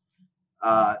programs.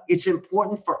 It's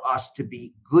important for us to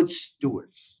be good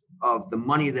stewards of the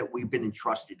money that we've been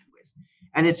entrusted with.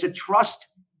 And it's a trust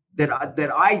that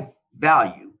I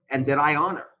value and that I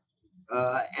honor.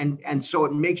 And so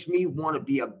it makes me want to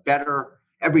be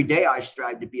every day I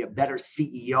strive to be a better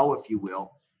CEO, if you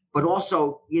will, but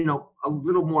also, a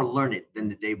little more learned than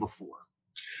the day before.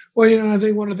 Well, I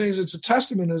think one of the things that's a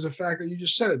testament is the fact that you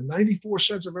just said it, 94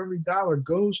 cents of every dollar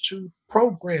goes to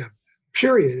program,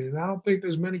 period. And I don't think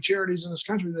there's many charities in this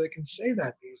country that can say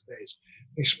that these days,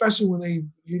 especially when they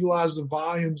utilize the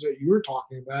volumes that you're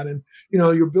talking about. And,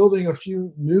 you're building a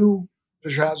few new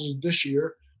Fisher houses this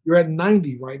year. You're at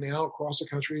 90 right now across the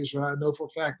country. So I know for a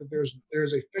fact that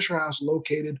there's a Fisher House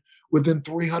located within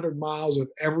 300 miles of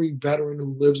every veteran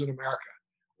who lives in America,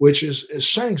 which is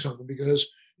saying something because,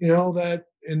 that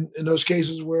in those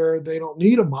cases where they don't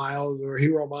need a mile or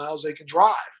hero miles, they can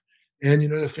drive. And,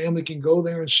 the family can go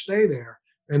there and stay there.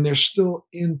 and they're still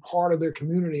in part of their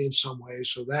community in some way.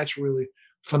 So that's really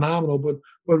phenomenal. But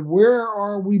where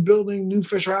are we building new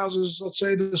Fisher houses? Let's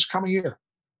say this coming year.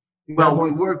 You have Well, more.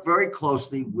 we work very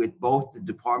closely with both the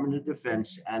Department of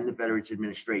Defense and the Veterans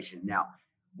Administration. Now,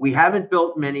 we haven't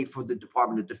built many for the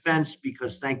Department of Defense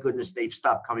because thank goodness they've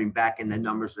stopped coming back in the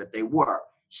numbers that they were.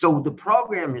 So the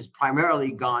program has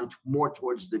primarily gone more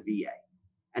towards the VA.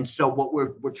 And so what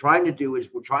we're trying to do is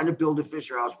we're trying to build a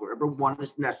Fisher House wherever one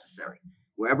is necessary,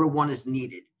 wherever one is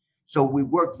needed. So we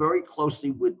work very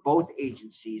closely with both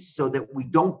agencies so that we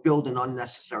don't build an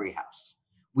unnecessary house.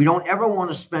 We don't ever want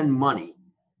to spend money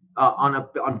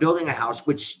on building a house,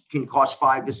 which can cost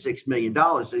 $5 to $6 million,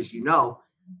 as you know.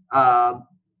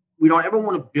 We don't ever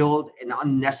want to build an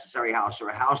unnecessary house or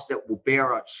a house that will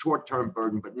bear a short-term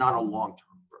burden, but not a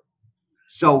long-term burden.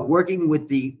 So working with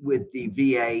the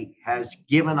VA has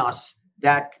given us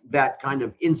that kind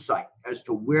of insight as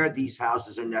to where these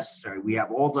houses are necessary. We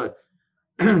have all the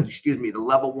excuse me, the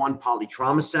level 1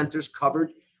 polytrauma centers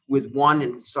covered with one,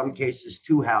 in some cases,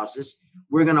 2 houses.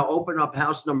 We're going to open up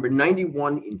house number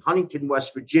 91 in Huntington,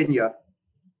 West Virginia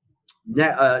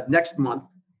next month.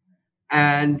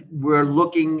 And we're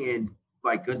looking in,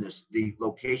 my goodness, the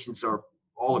locations are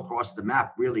all across the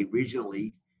map, really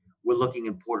regionally. We're looking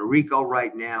in Puerto Rico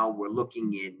right now. We're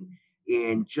looking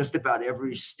in just about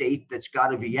every state that's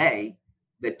got a VA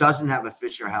that doesn't have a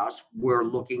Fisher House, we're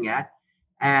looking at.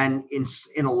 And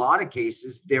in a lot of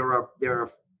cases, there are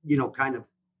kind of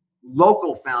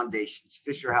local foundations,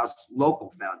 Fisher House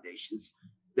local foundations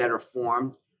that are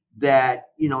formed that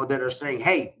are saying,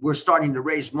 hey, we're starting to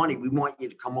raise money. We want you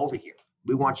to come over here.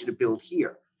 We want you to build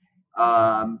here.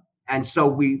 And so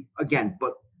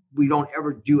but we don't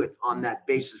ever do it on that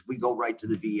basis. We go right to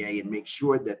the VA and make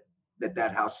sure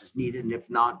that house is needed. And if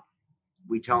not,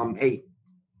 we tell them, hey,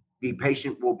 be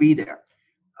patient, we'll be there.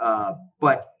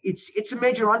 But it's a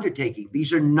major undertaking.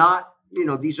 These are not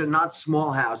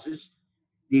small houses.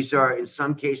 These are, in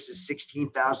some cases,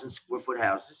 16,000 square foot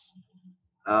houses.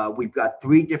 We've got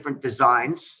 3 different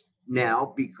designs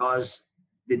now because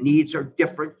the needs are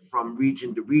different from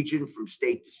region to region, from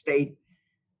state to state.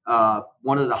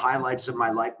 One of the highlights of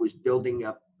my life was building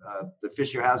up the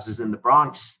Fisher houses in the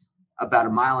Bronx, about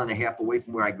 1.5 miles away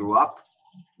from where I grew up,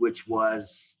 which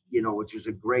was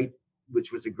a great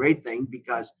thing,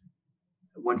 because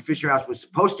when Fisher House was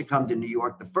supposed to come to New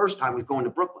York, the first time was going to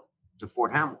Brooklyn, to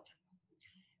Fort Hamilton.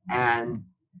 And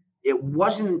it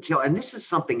wasn't until, and this is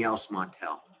something else,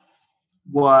 Montel,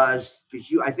 was because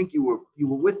I think you were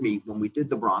with me when we did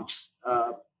the Bronx.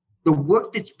 The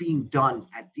work that's being done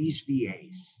at these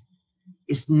VAs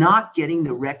is not getting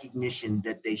the recognition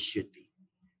that they should be.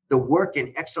 The work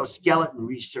in exoskeleton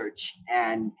research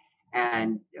and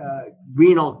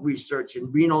renal research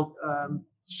and renal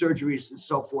surgeries and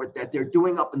so forth that they're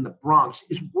doing up in the Bronx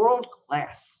is world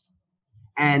class.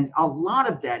 And a lot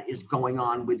of that is going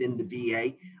on within the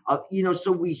VA.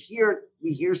 So we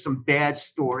hear some bad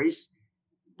stories,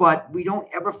 but we don't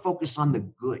ever focus on the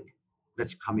good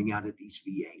that's coming out of these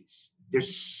VAs.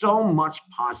 There's so much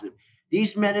positive.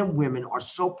 These men and women are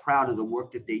so proud of the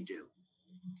work that they do.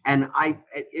 And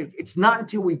it's not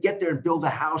until we get there and build a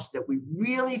house that we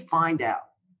really find out,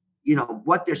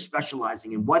 what they're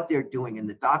specializing in, what they're doing. And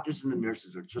the doctors and the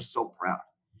nurses are just so proud,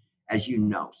 as you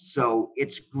know. So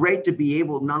it's great to be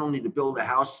able not only to build a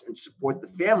house and support the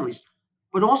families,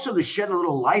 but also to shed a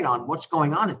little light on what's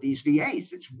going on at these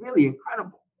VAs. It's really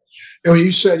incredible. And when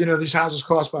you said, these houses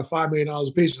cost about $5 million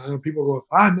a piece, I know people go,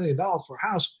 $5 million for a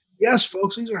house. Yes,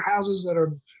 folks, these are houses that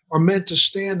are meant to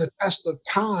stand the test of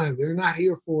time. They're not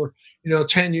here for,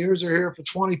 10 years. They're here for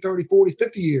 20, 30, 40,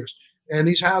 50 years. And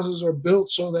these houses are built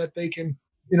so that they can,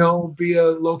 be a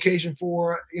location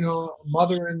for, a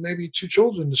mother and maybe 2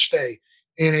 children to stay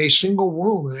in a single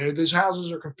room. And these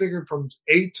houses are configured from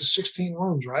 8 to 16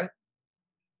 rooms, right?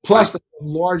 Plus, right,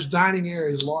 large dining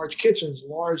areas, large kitchens,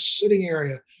 large sitting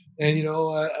area, and,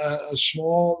 a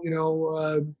small,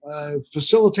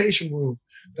 facilitation room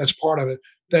that's part of it,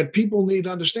 that people need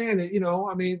to understand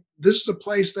that, this is a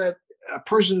place that a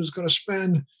person who's going to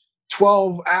spend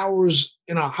 12 hours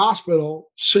in a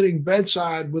hospital sitting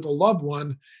bedside with a loved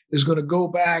one is going to go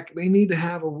back. They need to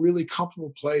have a really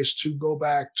comfortable place to go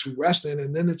back to rest in.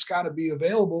 And then it's got to be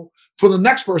available for the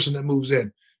next person that moves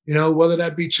in, whether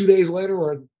that be 2 days later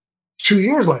or 2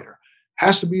 years later,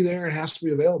 has to be there and has to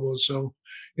be available. So,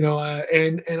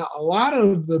 and a lot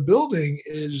of the building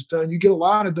is done. You get a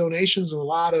lot of donations and a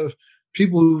lot of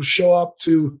people who show up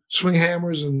to swing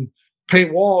hammers and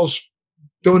paint walls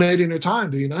donating their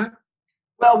time. Do you not?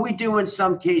 Well, we do in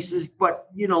some cases, but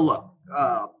look,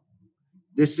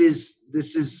 this is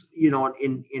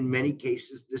in many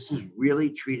cases, this is really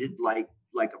treated like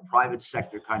like a private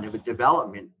sector kind of a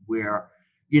development where,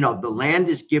 the land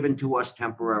is given to us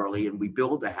temporarily and we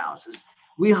build the houses.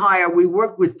 We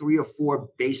work with 3 or 4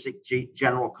 basic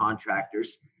general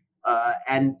contractors,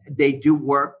 and they do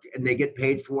work and they get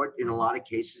paid for it. In a lot of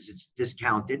cases, it's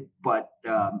discounted, but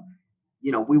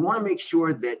we want to make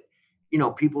sure that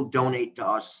people donate to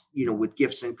us, with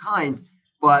gifts in kind.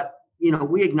 But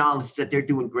we acknowledge that they're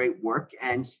doing great work,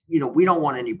 and we don't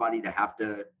want anybody to have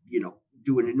to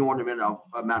do an inordinate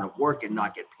amount of work and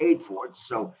not get paid for it.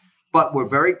 So, but we're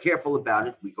very careful about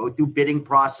it. We go through bidding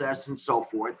process and so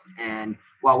forth. And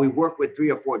while we work with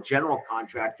 3 or 4 general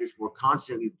contractors, we're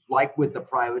constantly, like with the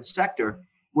private sector,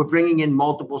 we're bringing in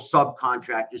multiple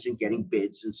subcontractors and getting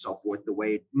bids and so forth,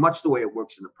 much the way it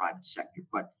works in the private sector.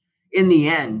 But in the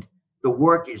end, the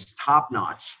work is top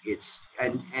notch.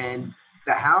 And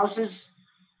the houses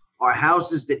are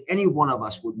houses that any one of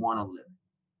us would want to live in.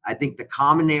 I think the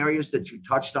common areas that you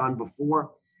touched on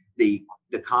before, the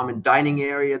common dining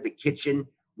area, the kitchen,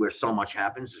 where so much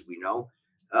happens, as we know,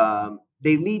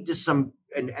 they lead to some,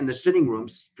 and the sitting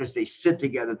rooms, because they sit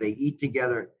together, they eat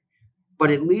together, but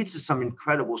it leads to some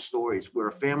incredible stories where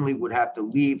a family would have to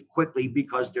leave quickly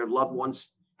because their loved one's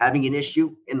having an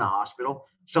issue in the hospital.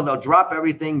 So they'll drop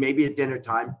everything, maybe at dinner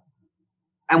time.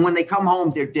 And when they come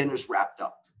home, their dinner's wrapped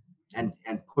up and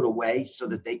put away so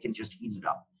that they can just heat it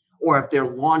up. Or if their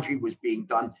laundry was being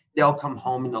done, they'll come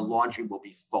home and the laundry will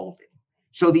be folded.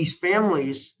 So these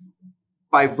families,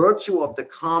 by virtue of the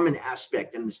common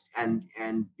aspect and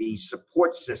the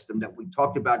support system that we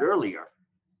talked about earlier,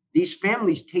 these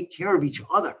families take care of each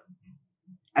other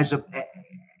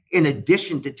in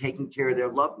addition to taking care of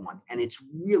their loved one. And it's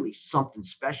really something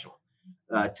special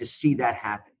to see that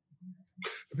happen.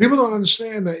 People don't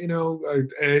understand that,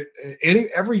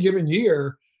 every given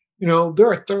year,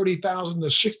 there are 30,000 to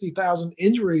 60,000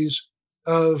 injuries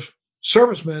of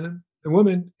servicemen and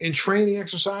women in training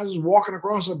exercises walking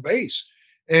across a base.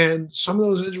 And some of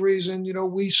those injuries, and,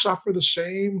 we suffer the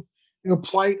same,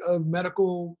 plight of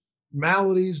medical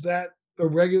maladies that the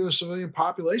regular civilian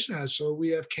population has. So we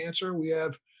have cancer, we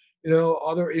have,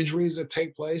 other injuries that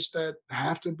take place that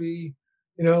have to be,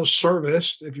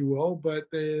 serviced, if you will, but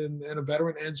then and a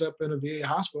veteran ends up in a VA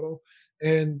hospital.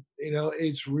 And,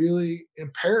 it's really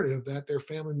imperative that their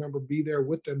family member be there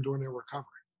with them during their recovery.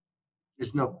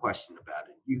 There's no question about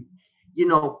it.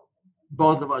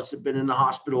 Both of us have been in the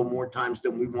hospital more times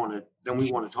than we want to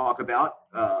talk about.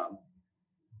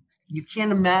 You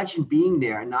can't imagine being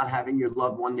there and not having your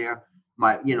loved one there.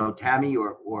 Tammy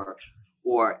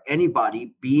or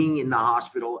anybody being in the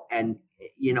hospital and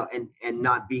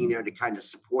not being there to kind of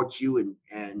support you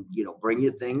and bring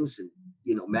you things and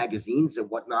magazines and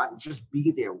whatnot, and just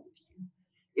be there with you.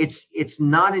 It's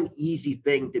not an easy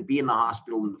thing to be in the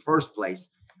hospital in the first place.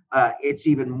 It's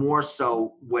even more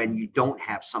so when you don't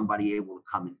have somebody able to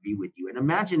come and be with you. And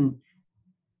imagine,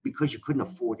 because you couldn't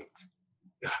afford it,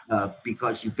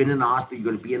 because you've been in the hospital,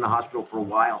 you're going to be in the hospital for a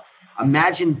while.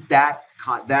 Imagine that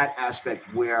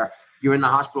aspect where you're in the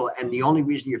hospital and the only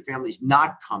reason your family's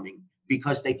not coming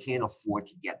because they can't afford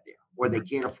to get there or they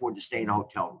can't afford to stay in a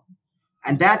hotel room.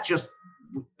 And that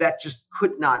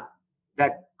could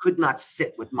not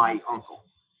sit with my uncle,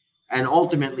 and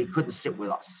ultimately couldn't sit with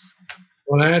us.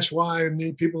 Well, that's why I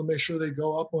need people to make sure they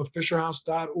go up on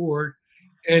fisherhouse.org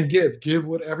and give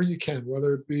whatever you can,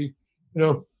 whether it be,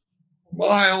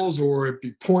 miles or it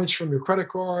be points from your credit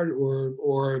card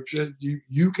or just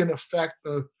you can affect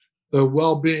the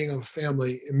well-being of a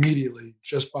family immediately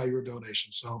just by your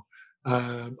donation. So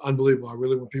unbelievable. I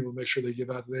really want people to make sure they give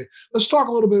out today. Let's talk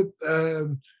a little bit,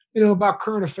 about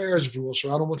current affairs, if you will,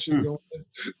 sir. I don't want you to go into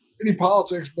any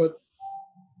politics, but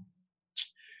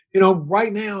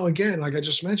right now, again, like I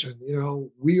just mentioned, though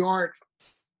we are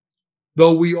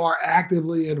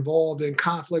actively involved in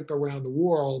conflict around the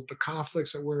world, the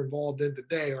conflicts that we're involved in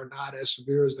today are not as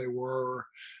severe as they were,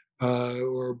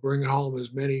 or bringing home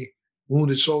as many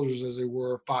wounded soldiers as they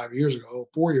were 5 years ago,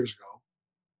 4 years ago.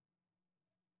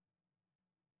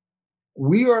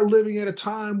 We are living at a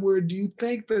time where, do you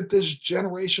think that this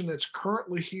generation that's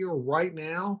currently here right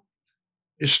now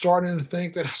is starting to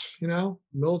think that,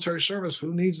 military service,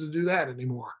 who needs to do that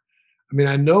anymore? I mean,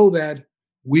 I know that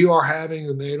we are having,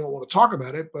 and they don't want to talk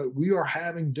about it, but we are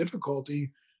having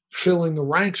difficulty filling the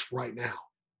ranks right now.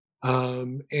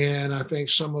 And I think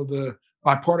some of the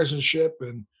bipartisanship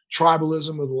and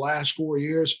tribalism of the last 4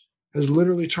 years has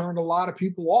literally turned a lot of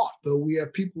people off, though we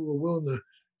have people who are willing to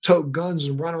tote guns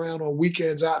and run around on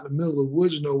weekends out in the middle of the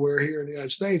woods nowhere here in the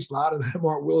United States. A lot of them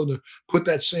aren't willing to put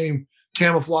that same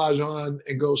camouflage on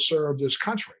and go serve this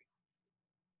country.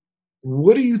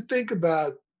 What do you think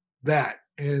about that?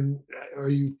 And are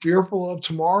you fearful of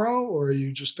tomorrow, or are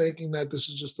you just thinking that this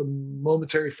is just a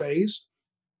momentary phase?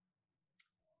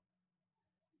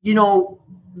 You know,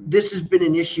 this has been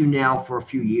an issue now for a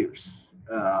few years.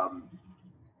 Um,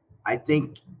 I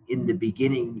think in the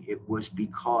beginning it was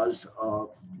because of,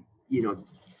 you know,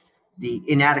 the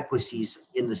inadequacies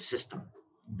in the system,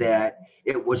 that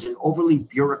it was an overly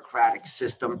bureaucratic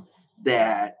system,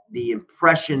 that the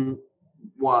impression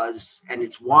was, and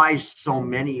it's why so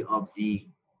many of the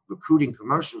recruiting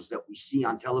commercials that we see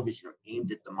on television are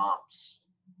aimed at the moms,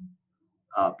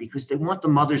 because they want the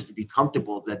mothers to be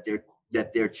comfortable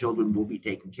that their children will be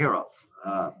taken care of.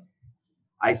 Uh,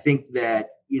 I think that,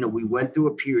 you know, we went through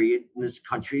a period in this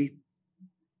country,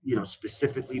 you know,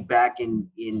 specifically back in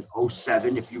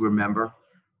 '07, if you remember,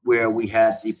 where we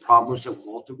had the problems at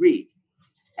Walter Reed,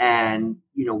 and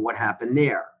you know what happened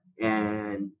there.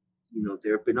 And you know,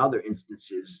 there have been other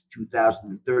instances,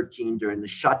 2013 during the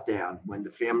shutdown when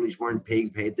the families weren't being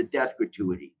paid the death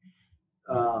gratuity.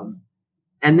 Um,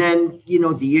 and then, you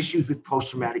know, the issues with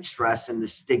post-traumatic stress and the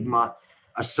stigma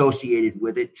associated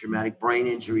with it, traumatic brain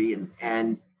injury,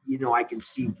 and you know, I can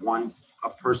see a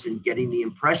person getting the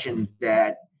impression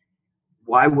that,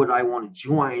 why would I want to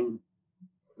join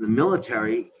the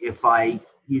military if I,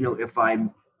 you know, if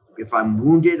I'm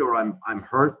wounded or I'm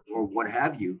hurt or what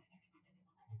have you,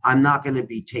 I'm not going to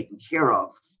be taken care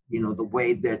of, you know, the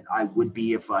way that I would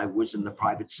be if I was in the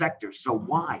private sector. So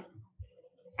why?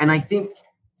 And I think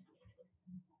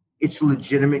it's a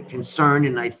legitimate concern,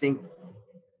 and I think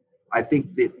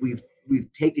that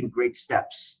we've taken great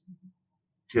steps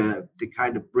to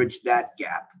kind of bridge that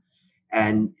gap,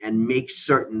 and make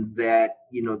certain that,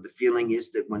 you know, the feeling is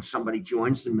that when somebody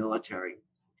joins the military,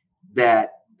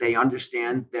 that they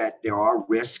understand that there are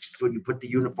risks when you put the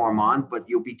uniform on, but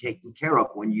you'll be taken care of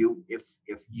when you if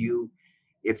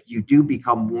you do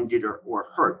become wounded or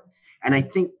hurt. And I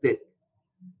think that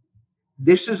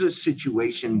this is a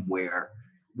situation where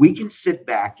we can sit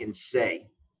back and say,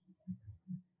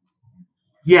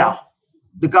 yeah,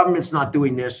 the government's not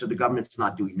doing this or the government's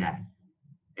not doing that.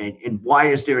 And why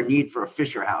is there a need for a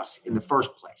Fisher House in the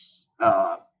first place?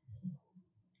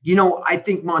 You know, I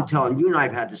think, Montel, and you and I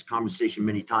have had this conversation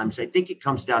many times. I think it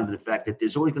comes down to the fact that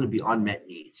there's always going to be unmet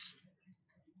needs,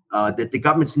 that the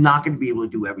government's not going to be able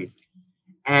to do everything.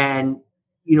 And,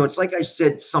 you know, it's like I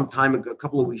said some time ago, a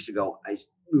couple of weeks ago,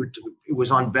 it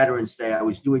was on Veterans Day. I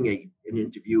was doing an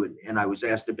interview, and I was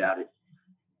asked about it.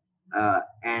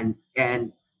 And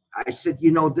I said,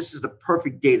 you know, this is the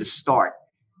perfect day to start.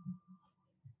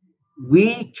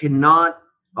 We cannot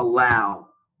allow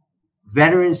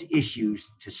veterans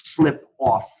issues to slip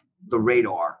off the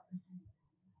radar.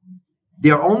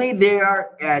 They're only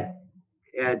there at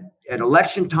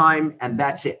election time, and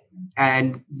that's it.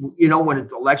 And you know, when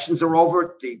elections are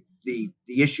over, the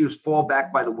issues fall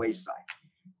back by the wayside.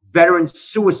 Veteran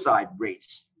suicide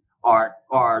rates are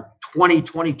 20,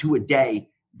 22 a day.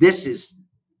 This is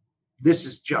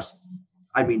just,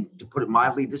 I mean, to put it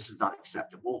mildly, this is not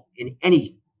acceptable in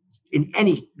any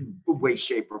way,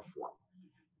 shape, or form.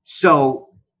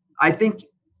 So I think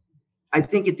at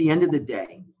the end of the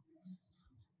day,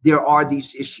 there are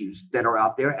these issues that are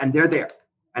out there, and they're there,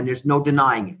 and there's no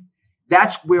denying it.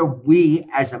 That's where we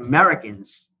as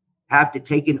Americans have to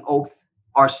take an oath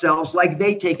ourselves, like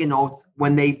they take an oath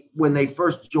when they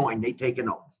first join. They take an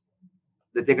oath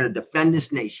that they're going to defend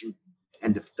this nation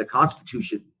and the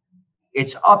Constitution.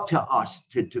 It's up to us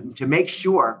to make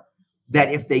sure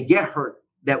that if they get hurt,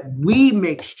 that we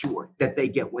make sure that they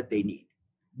get what they need.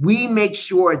 We make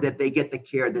sure that they get the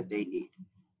care that they need.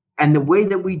 And the way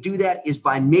that we do that is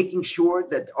by making sure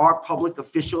that our public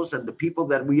officials and the people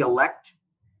that we elect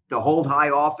to hold high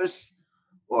office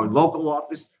or local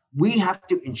office, we have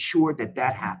to ensure that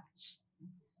that happens,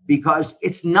 because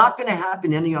it's not going to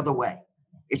happen any other way.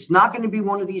 It's not going to be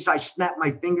one of these, I snap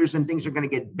my fingers and things are going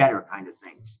to get better kind of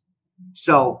things.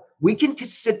 So we can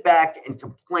sit back and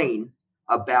complain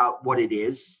about what it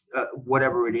is,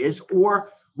 whatever it is,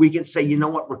 or we can say, you know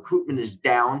what, recruitment is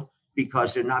down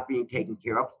because they're not being taken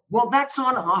care of. Well, that's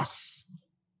on us.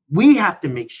 We have to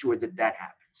make sure that that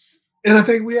happens. And I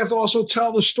think we have to also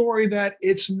tell the story that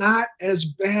it's not as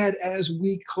bad as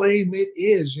we claim it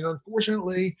is. You know,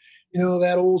 unfortunately, you know,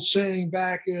 that old saying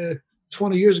back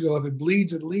 20 years ago, if it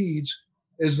bleeds, it leads,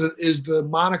 is the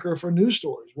moniker for news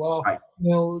stories. Well, Right.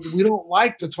 you know, we don't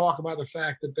like to talk about the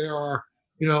fact that there are,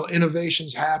 you know,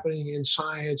 innovations happening in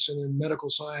science and in medical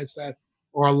science that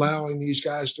are allowing these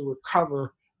guys to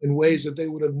recover in ways that they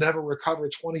would have never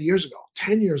recovered 20 years ago,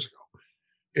 10 years ago.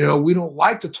 You know, we don't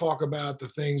like to talk about the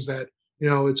things that, you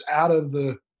know, it's out of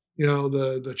the, you know,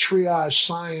 the triage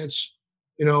science,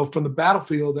 from the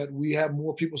battlefield, that we have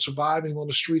more people surviving on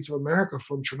the streets of America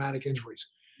from traumatic injuries.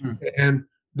 Mm. And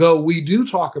though we do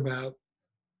talk about,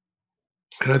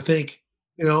 and I think,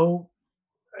 you know,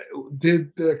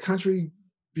 did the country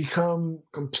become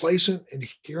complacent in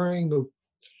hearing the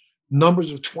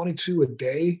numbers of 22 a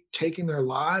day taking their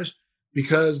lives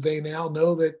because they now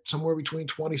know that somewhere between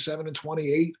 27 and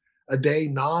 28 a day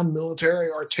non-military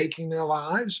are taking their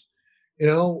lives?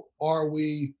 Are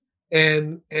we,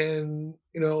 and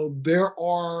there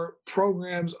are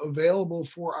programs available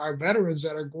for our veterans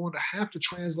that are going to have to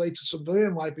translate to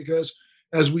civilian life, because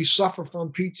as we suffer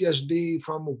from PTSD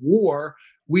from war,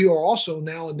 we are also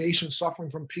now a nation suffering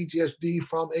from PTSD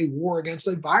from a war against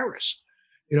a virus.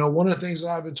 One of the things that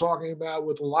I've been talking about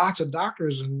with lots of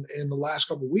doctors in the last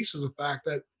couple of weeks is the fact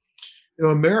that,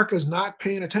 America's not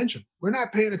paying attention. We're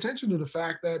not paying attention to the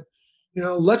fact that,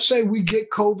 let's say we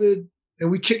get COVID and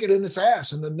we kick it in its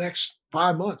ass in the next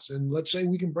 5 months. And let's say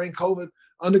we can bring COVID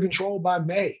under control by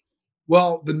May.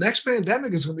 Well, the next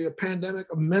pandemic is going to be a pandemic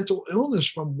of mental illness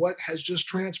from what has just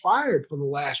transpired for the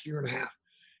last year and a half.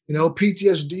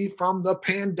 PTSD from the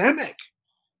pandemic.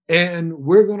 And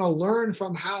we're going to learn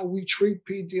from how we treat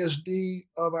PTSD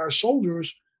of our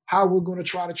soldiers, how we're going to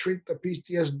try to treat the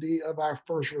PTSD of our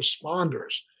first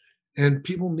responders. And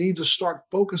people need to start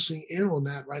focusing in on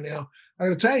that right now. I got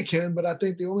to tell you, Ken, but I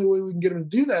think the only way we can get them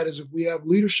to do that is if we have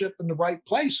leadership in the right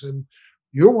place. And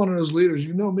you're one of those leaders.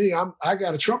 You know me. I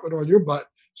got a trumpet on your butt.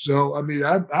 So I mean,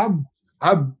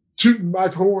 I'm tooting my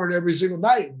horn every single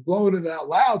night, blowing it out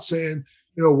loud, saying,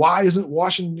 why isn't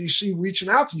Washington, D.C. reaching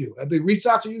out to you? Have they reached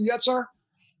out to you yet, sir?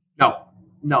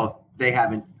 No, they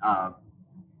haven't.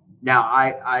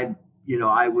 Now,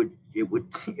 it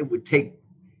would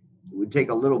take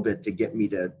a little bit to get me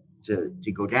to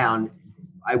go down.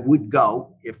 I would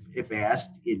go if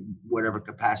asked in whatever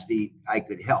capacity I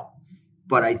could help.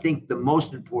 But I think the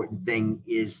most important thing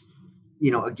is,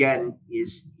 again,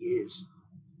 is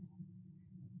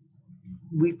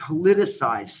we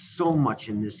politicize so much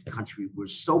in this country. We're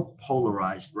so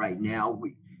polarized right now.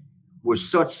 We're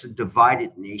such a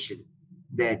divided nation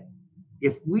that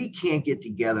if we can't get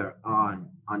together on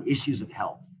issues of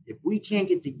health, if we can't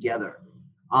get together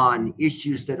on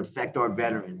issues that affect our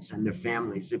veterans and their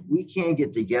families, if we can't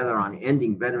get together on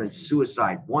ending veteran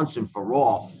suicide once and for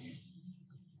all,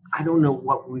 I don't know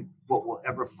what we'll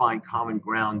ever find common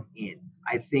ground in.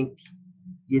 I think,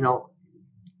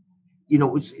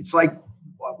 it's like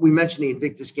we mentioned the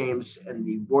Invictus Games and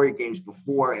the Warrior Games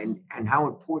before, and how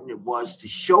important it was to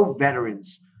show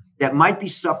veterans that might be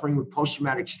suffering with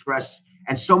post-traumatic stress.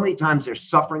 And so many times they're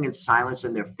suffering in silence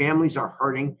and their families are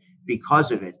hurting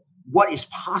because of it. What is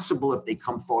possible if they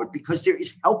come forward, because there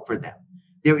is help for them.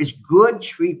 There is good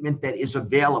treatment that is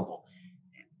available.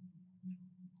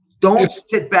 Don't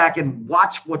sit back and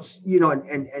watch what's,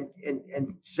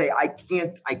 and say, I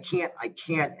can't.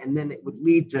 And then it would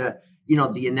lead to,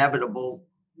 the inevitable,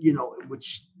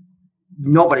 which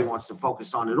nobody wants to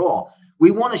focus on at all. We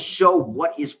want to show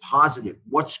what is positive,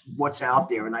 what's out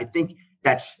there. And I think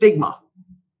that stigma,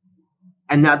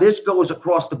 and now this goes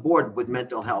across the board with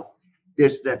mental health,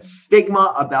 there's that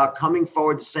stigma about coming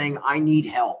forward and saying, I need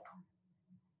help.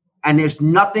 And there's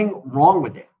nothing wrong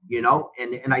with it,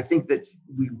 and I think that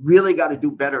we really got to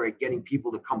do better at getting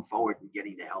people to come forward and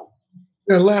getting the help.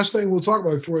 The last thing we'll talk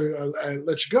about before I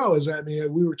let you go is that,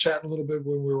 we were chatting a little bit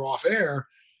when we were off air.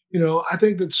 I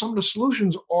think that some of the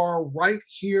solutions are right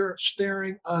here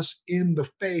staring us in the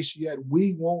face, yet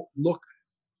we won't look.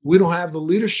 We don't have the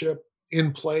leadership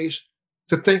in place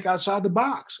to think outside the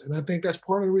box. And I think that's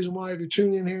part of the reason why, if you're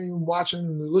tuning in here, you're watching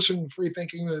and listening to Free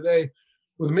Thinking today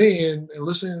with me and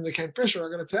listening to Ken Fisher,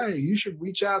 I'm going to tell you, you should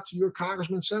reach out to your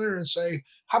congressman, senator, and say,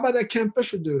 how about that Ken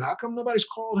Fisher dude? How come nobody's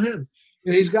called him?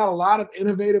 He's got a lot of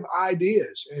innovative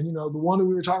ideas. And, the one that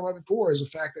we were talking about before is the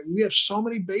fact that we have so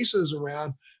many bases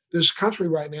around this country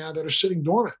right now that are sitting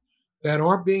dormant, that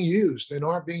aren't being used and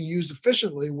aren't being used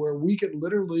efficiently, where we could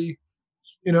literally,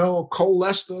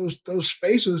 coalesce those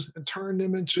spaces and turn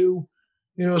them into,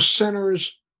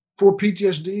 centers for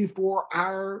PTSD for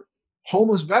our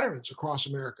homeless veterans across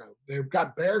America. They've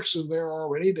got barracks there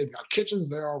already. They've got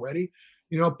kitchens there already.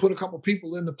 Put a couple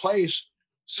people into place,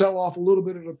 sell off a little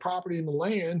bit of the property and the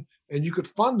land, and you could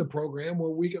fund the program where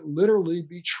we could literally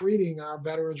be treating our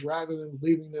veterans rather than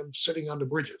leaving them sitting under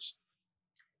bridges.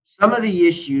 Some of the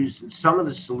issues and some of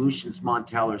the solutions,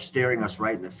 Montel, are staring us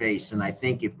right in the face. And I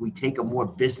think if we take a more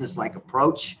business-like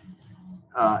approach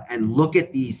and look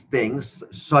at these things,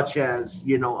 such as,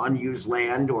 unused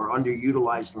land or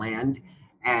underutilized land,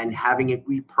 and having it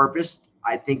repurposed,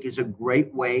 I think is a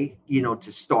great way,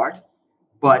 to start.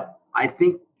 But I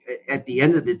think at the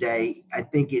end of the day, I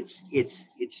think it's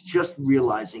just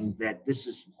realizing that this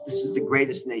is the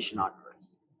greatest nation on earth,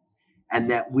 and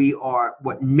that we are,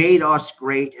 what made us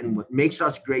great and what makes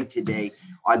us great today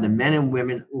are the men and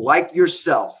women like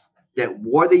yourself that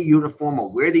wore the uniform or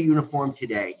wear the uniform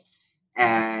today,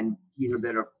 and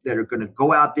that are going to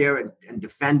go out there and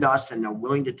defend us, and are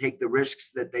willing to take the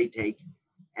risks that they take.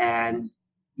 And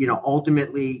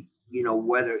ultimately,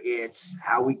 whether it's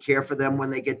how we care for them when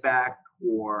they get back,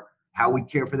 or how we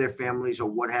care for their families, or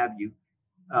what have you,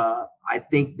 I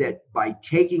think that by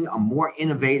taking a more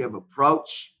innovative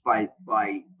approach, by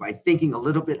thinking a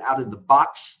little bit out of the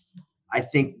box, I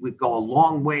think we go a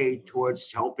long way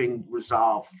towards helping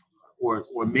resolve or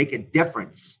make a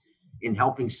difference in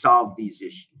helping solve these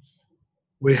issues.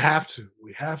 We have to.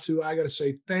 We have to. I got to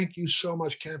say thank you so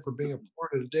much, Ken, for being a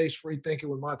part of today's Free Thinking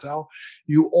with Montel.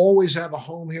 You always have a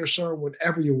home here, sir,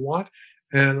 whenever you want.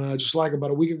 And just like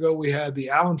about a week ago, we had the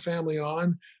Allen family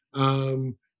on.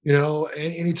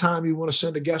 Anytime you want to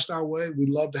send a guest our way, we'd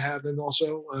love to have them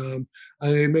also.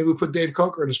 Maybe we put Dave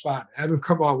Coker in the spot. Have him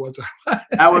come on one time.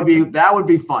 That would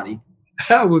be funny.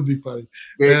 That would be funny.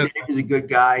 Dave is a good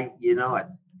guy. I'd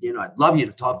love you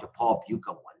to talk to Paul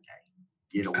Bucca one day.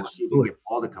 We'll see if we can get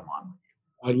Paul to come on.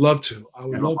 I'd love to. I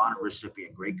would love honor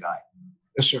recipient, great guy.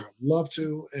 Yes, sir. I'd love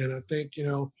to. And I think,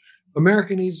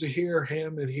 America needs to hear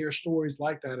him and hear stories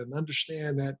like that and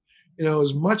understand that,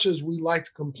 as much as we like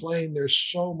to complain, there's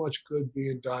so much good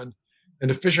being done. And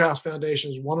the Fisher House Foundation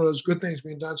is one of those good things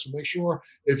being done. So make sure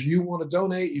if you want to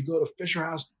donate, you go to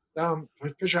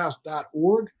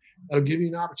fisherhouse.org. That'll give you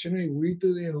an opportunity to read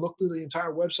through and look through the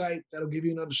entire website. That'll give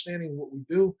you an understanding of what we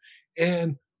do.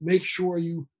 And make sure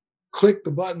you click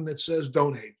the button that says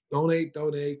donate,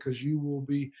 because you will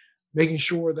be making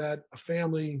sure that a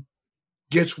family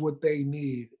gets what they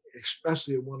need,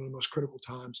 especially at one of the most critical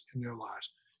times in their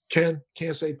lives. Ken,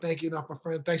 can't say thank you enough, my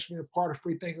friend. Thanks for being a part of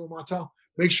Free Thinking with Montel.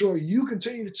 Make sure you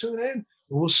continue to tune in, and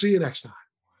we'll see you next time.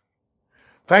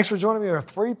 Thanks for joining me on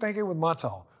Free Thinking with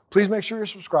Montel. Please make sure you're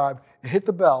subscribed and hit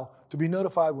the bell to be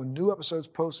notified when new episodes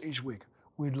post each week.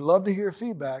 We'd love to hear your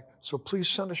feedback, so please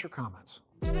send us your comments.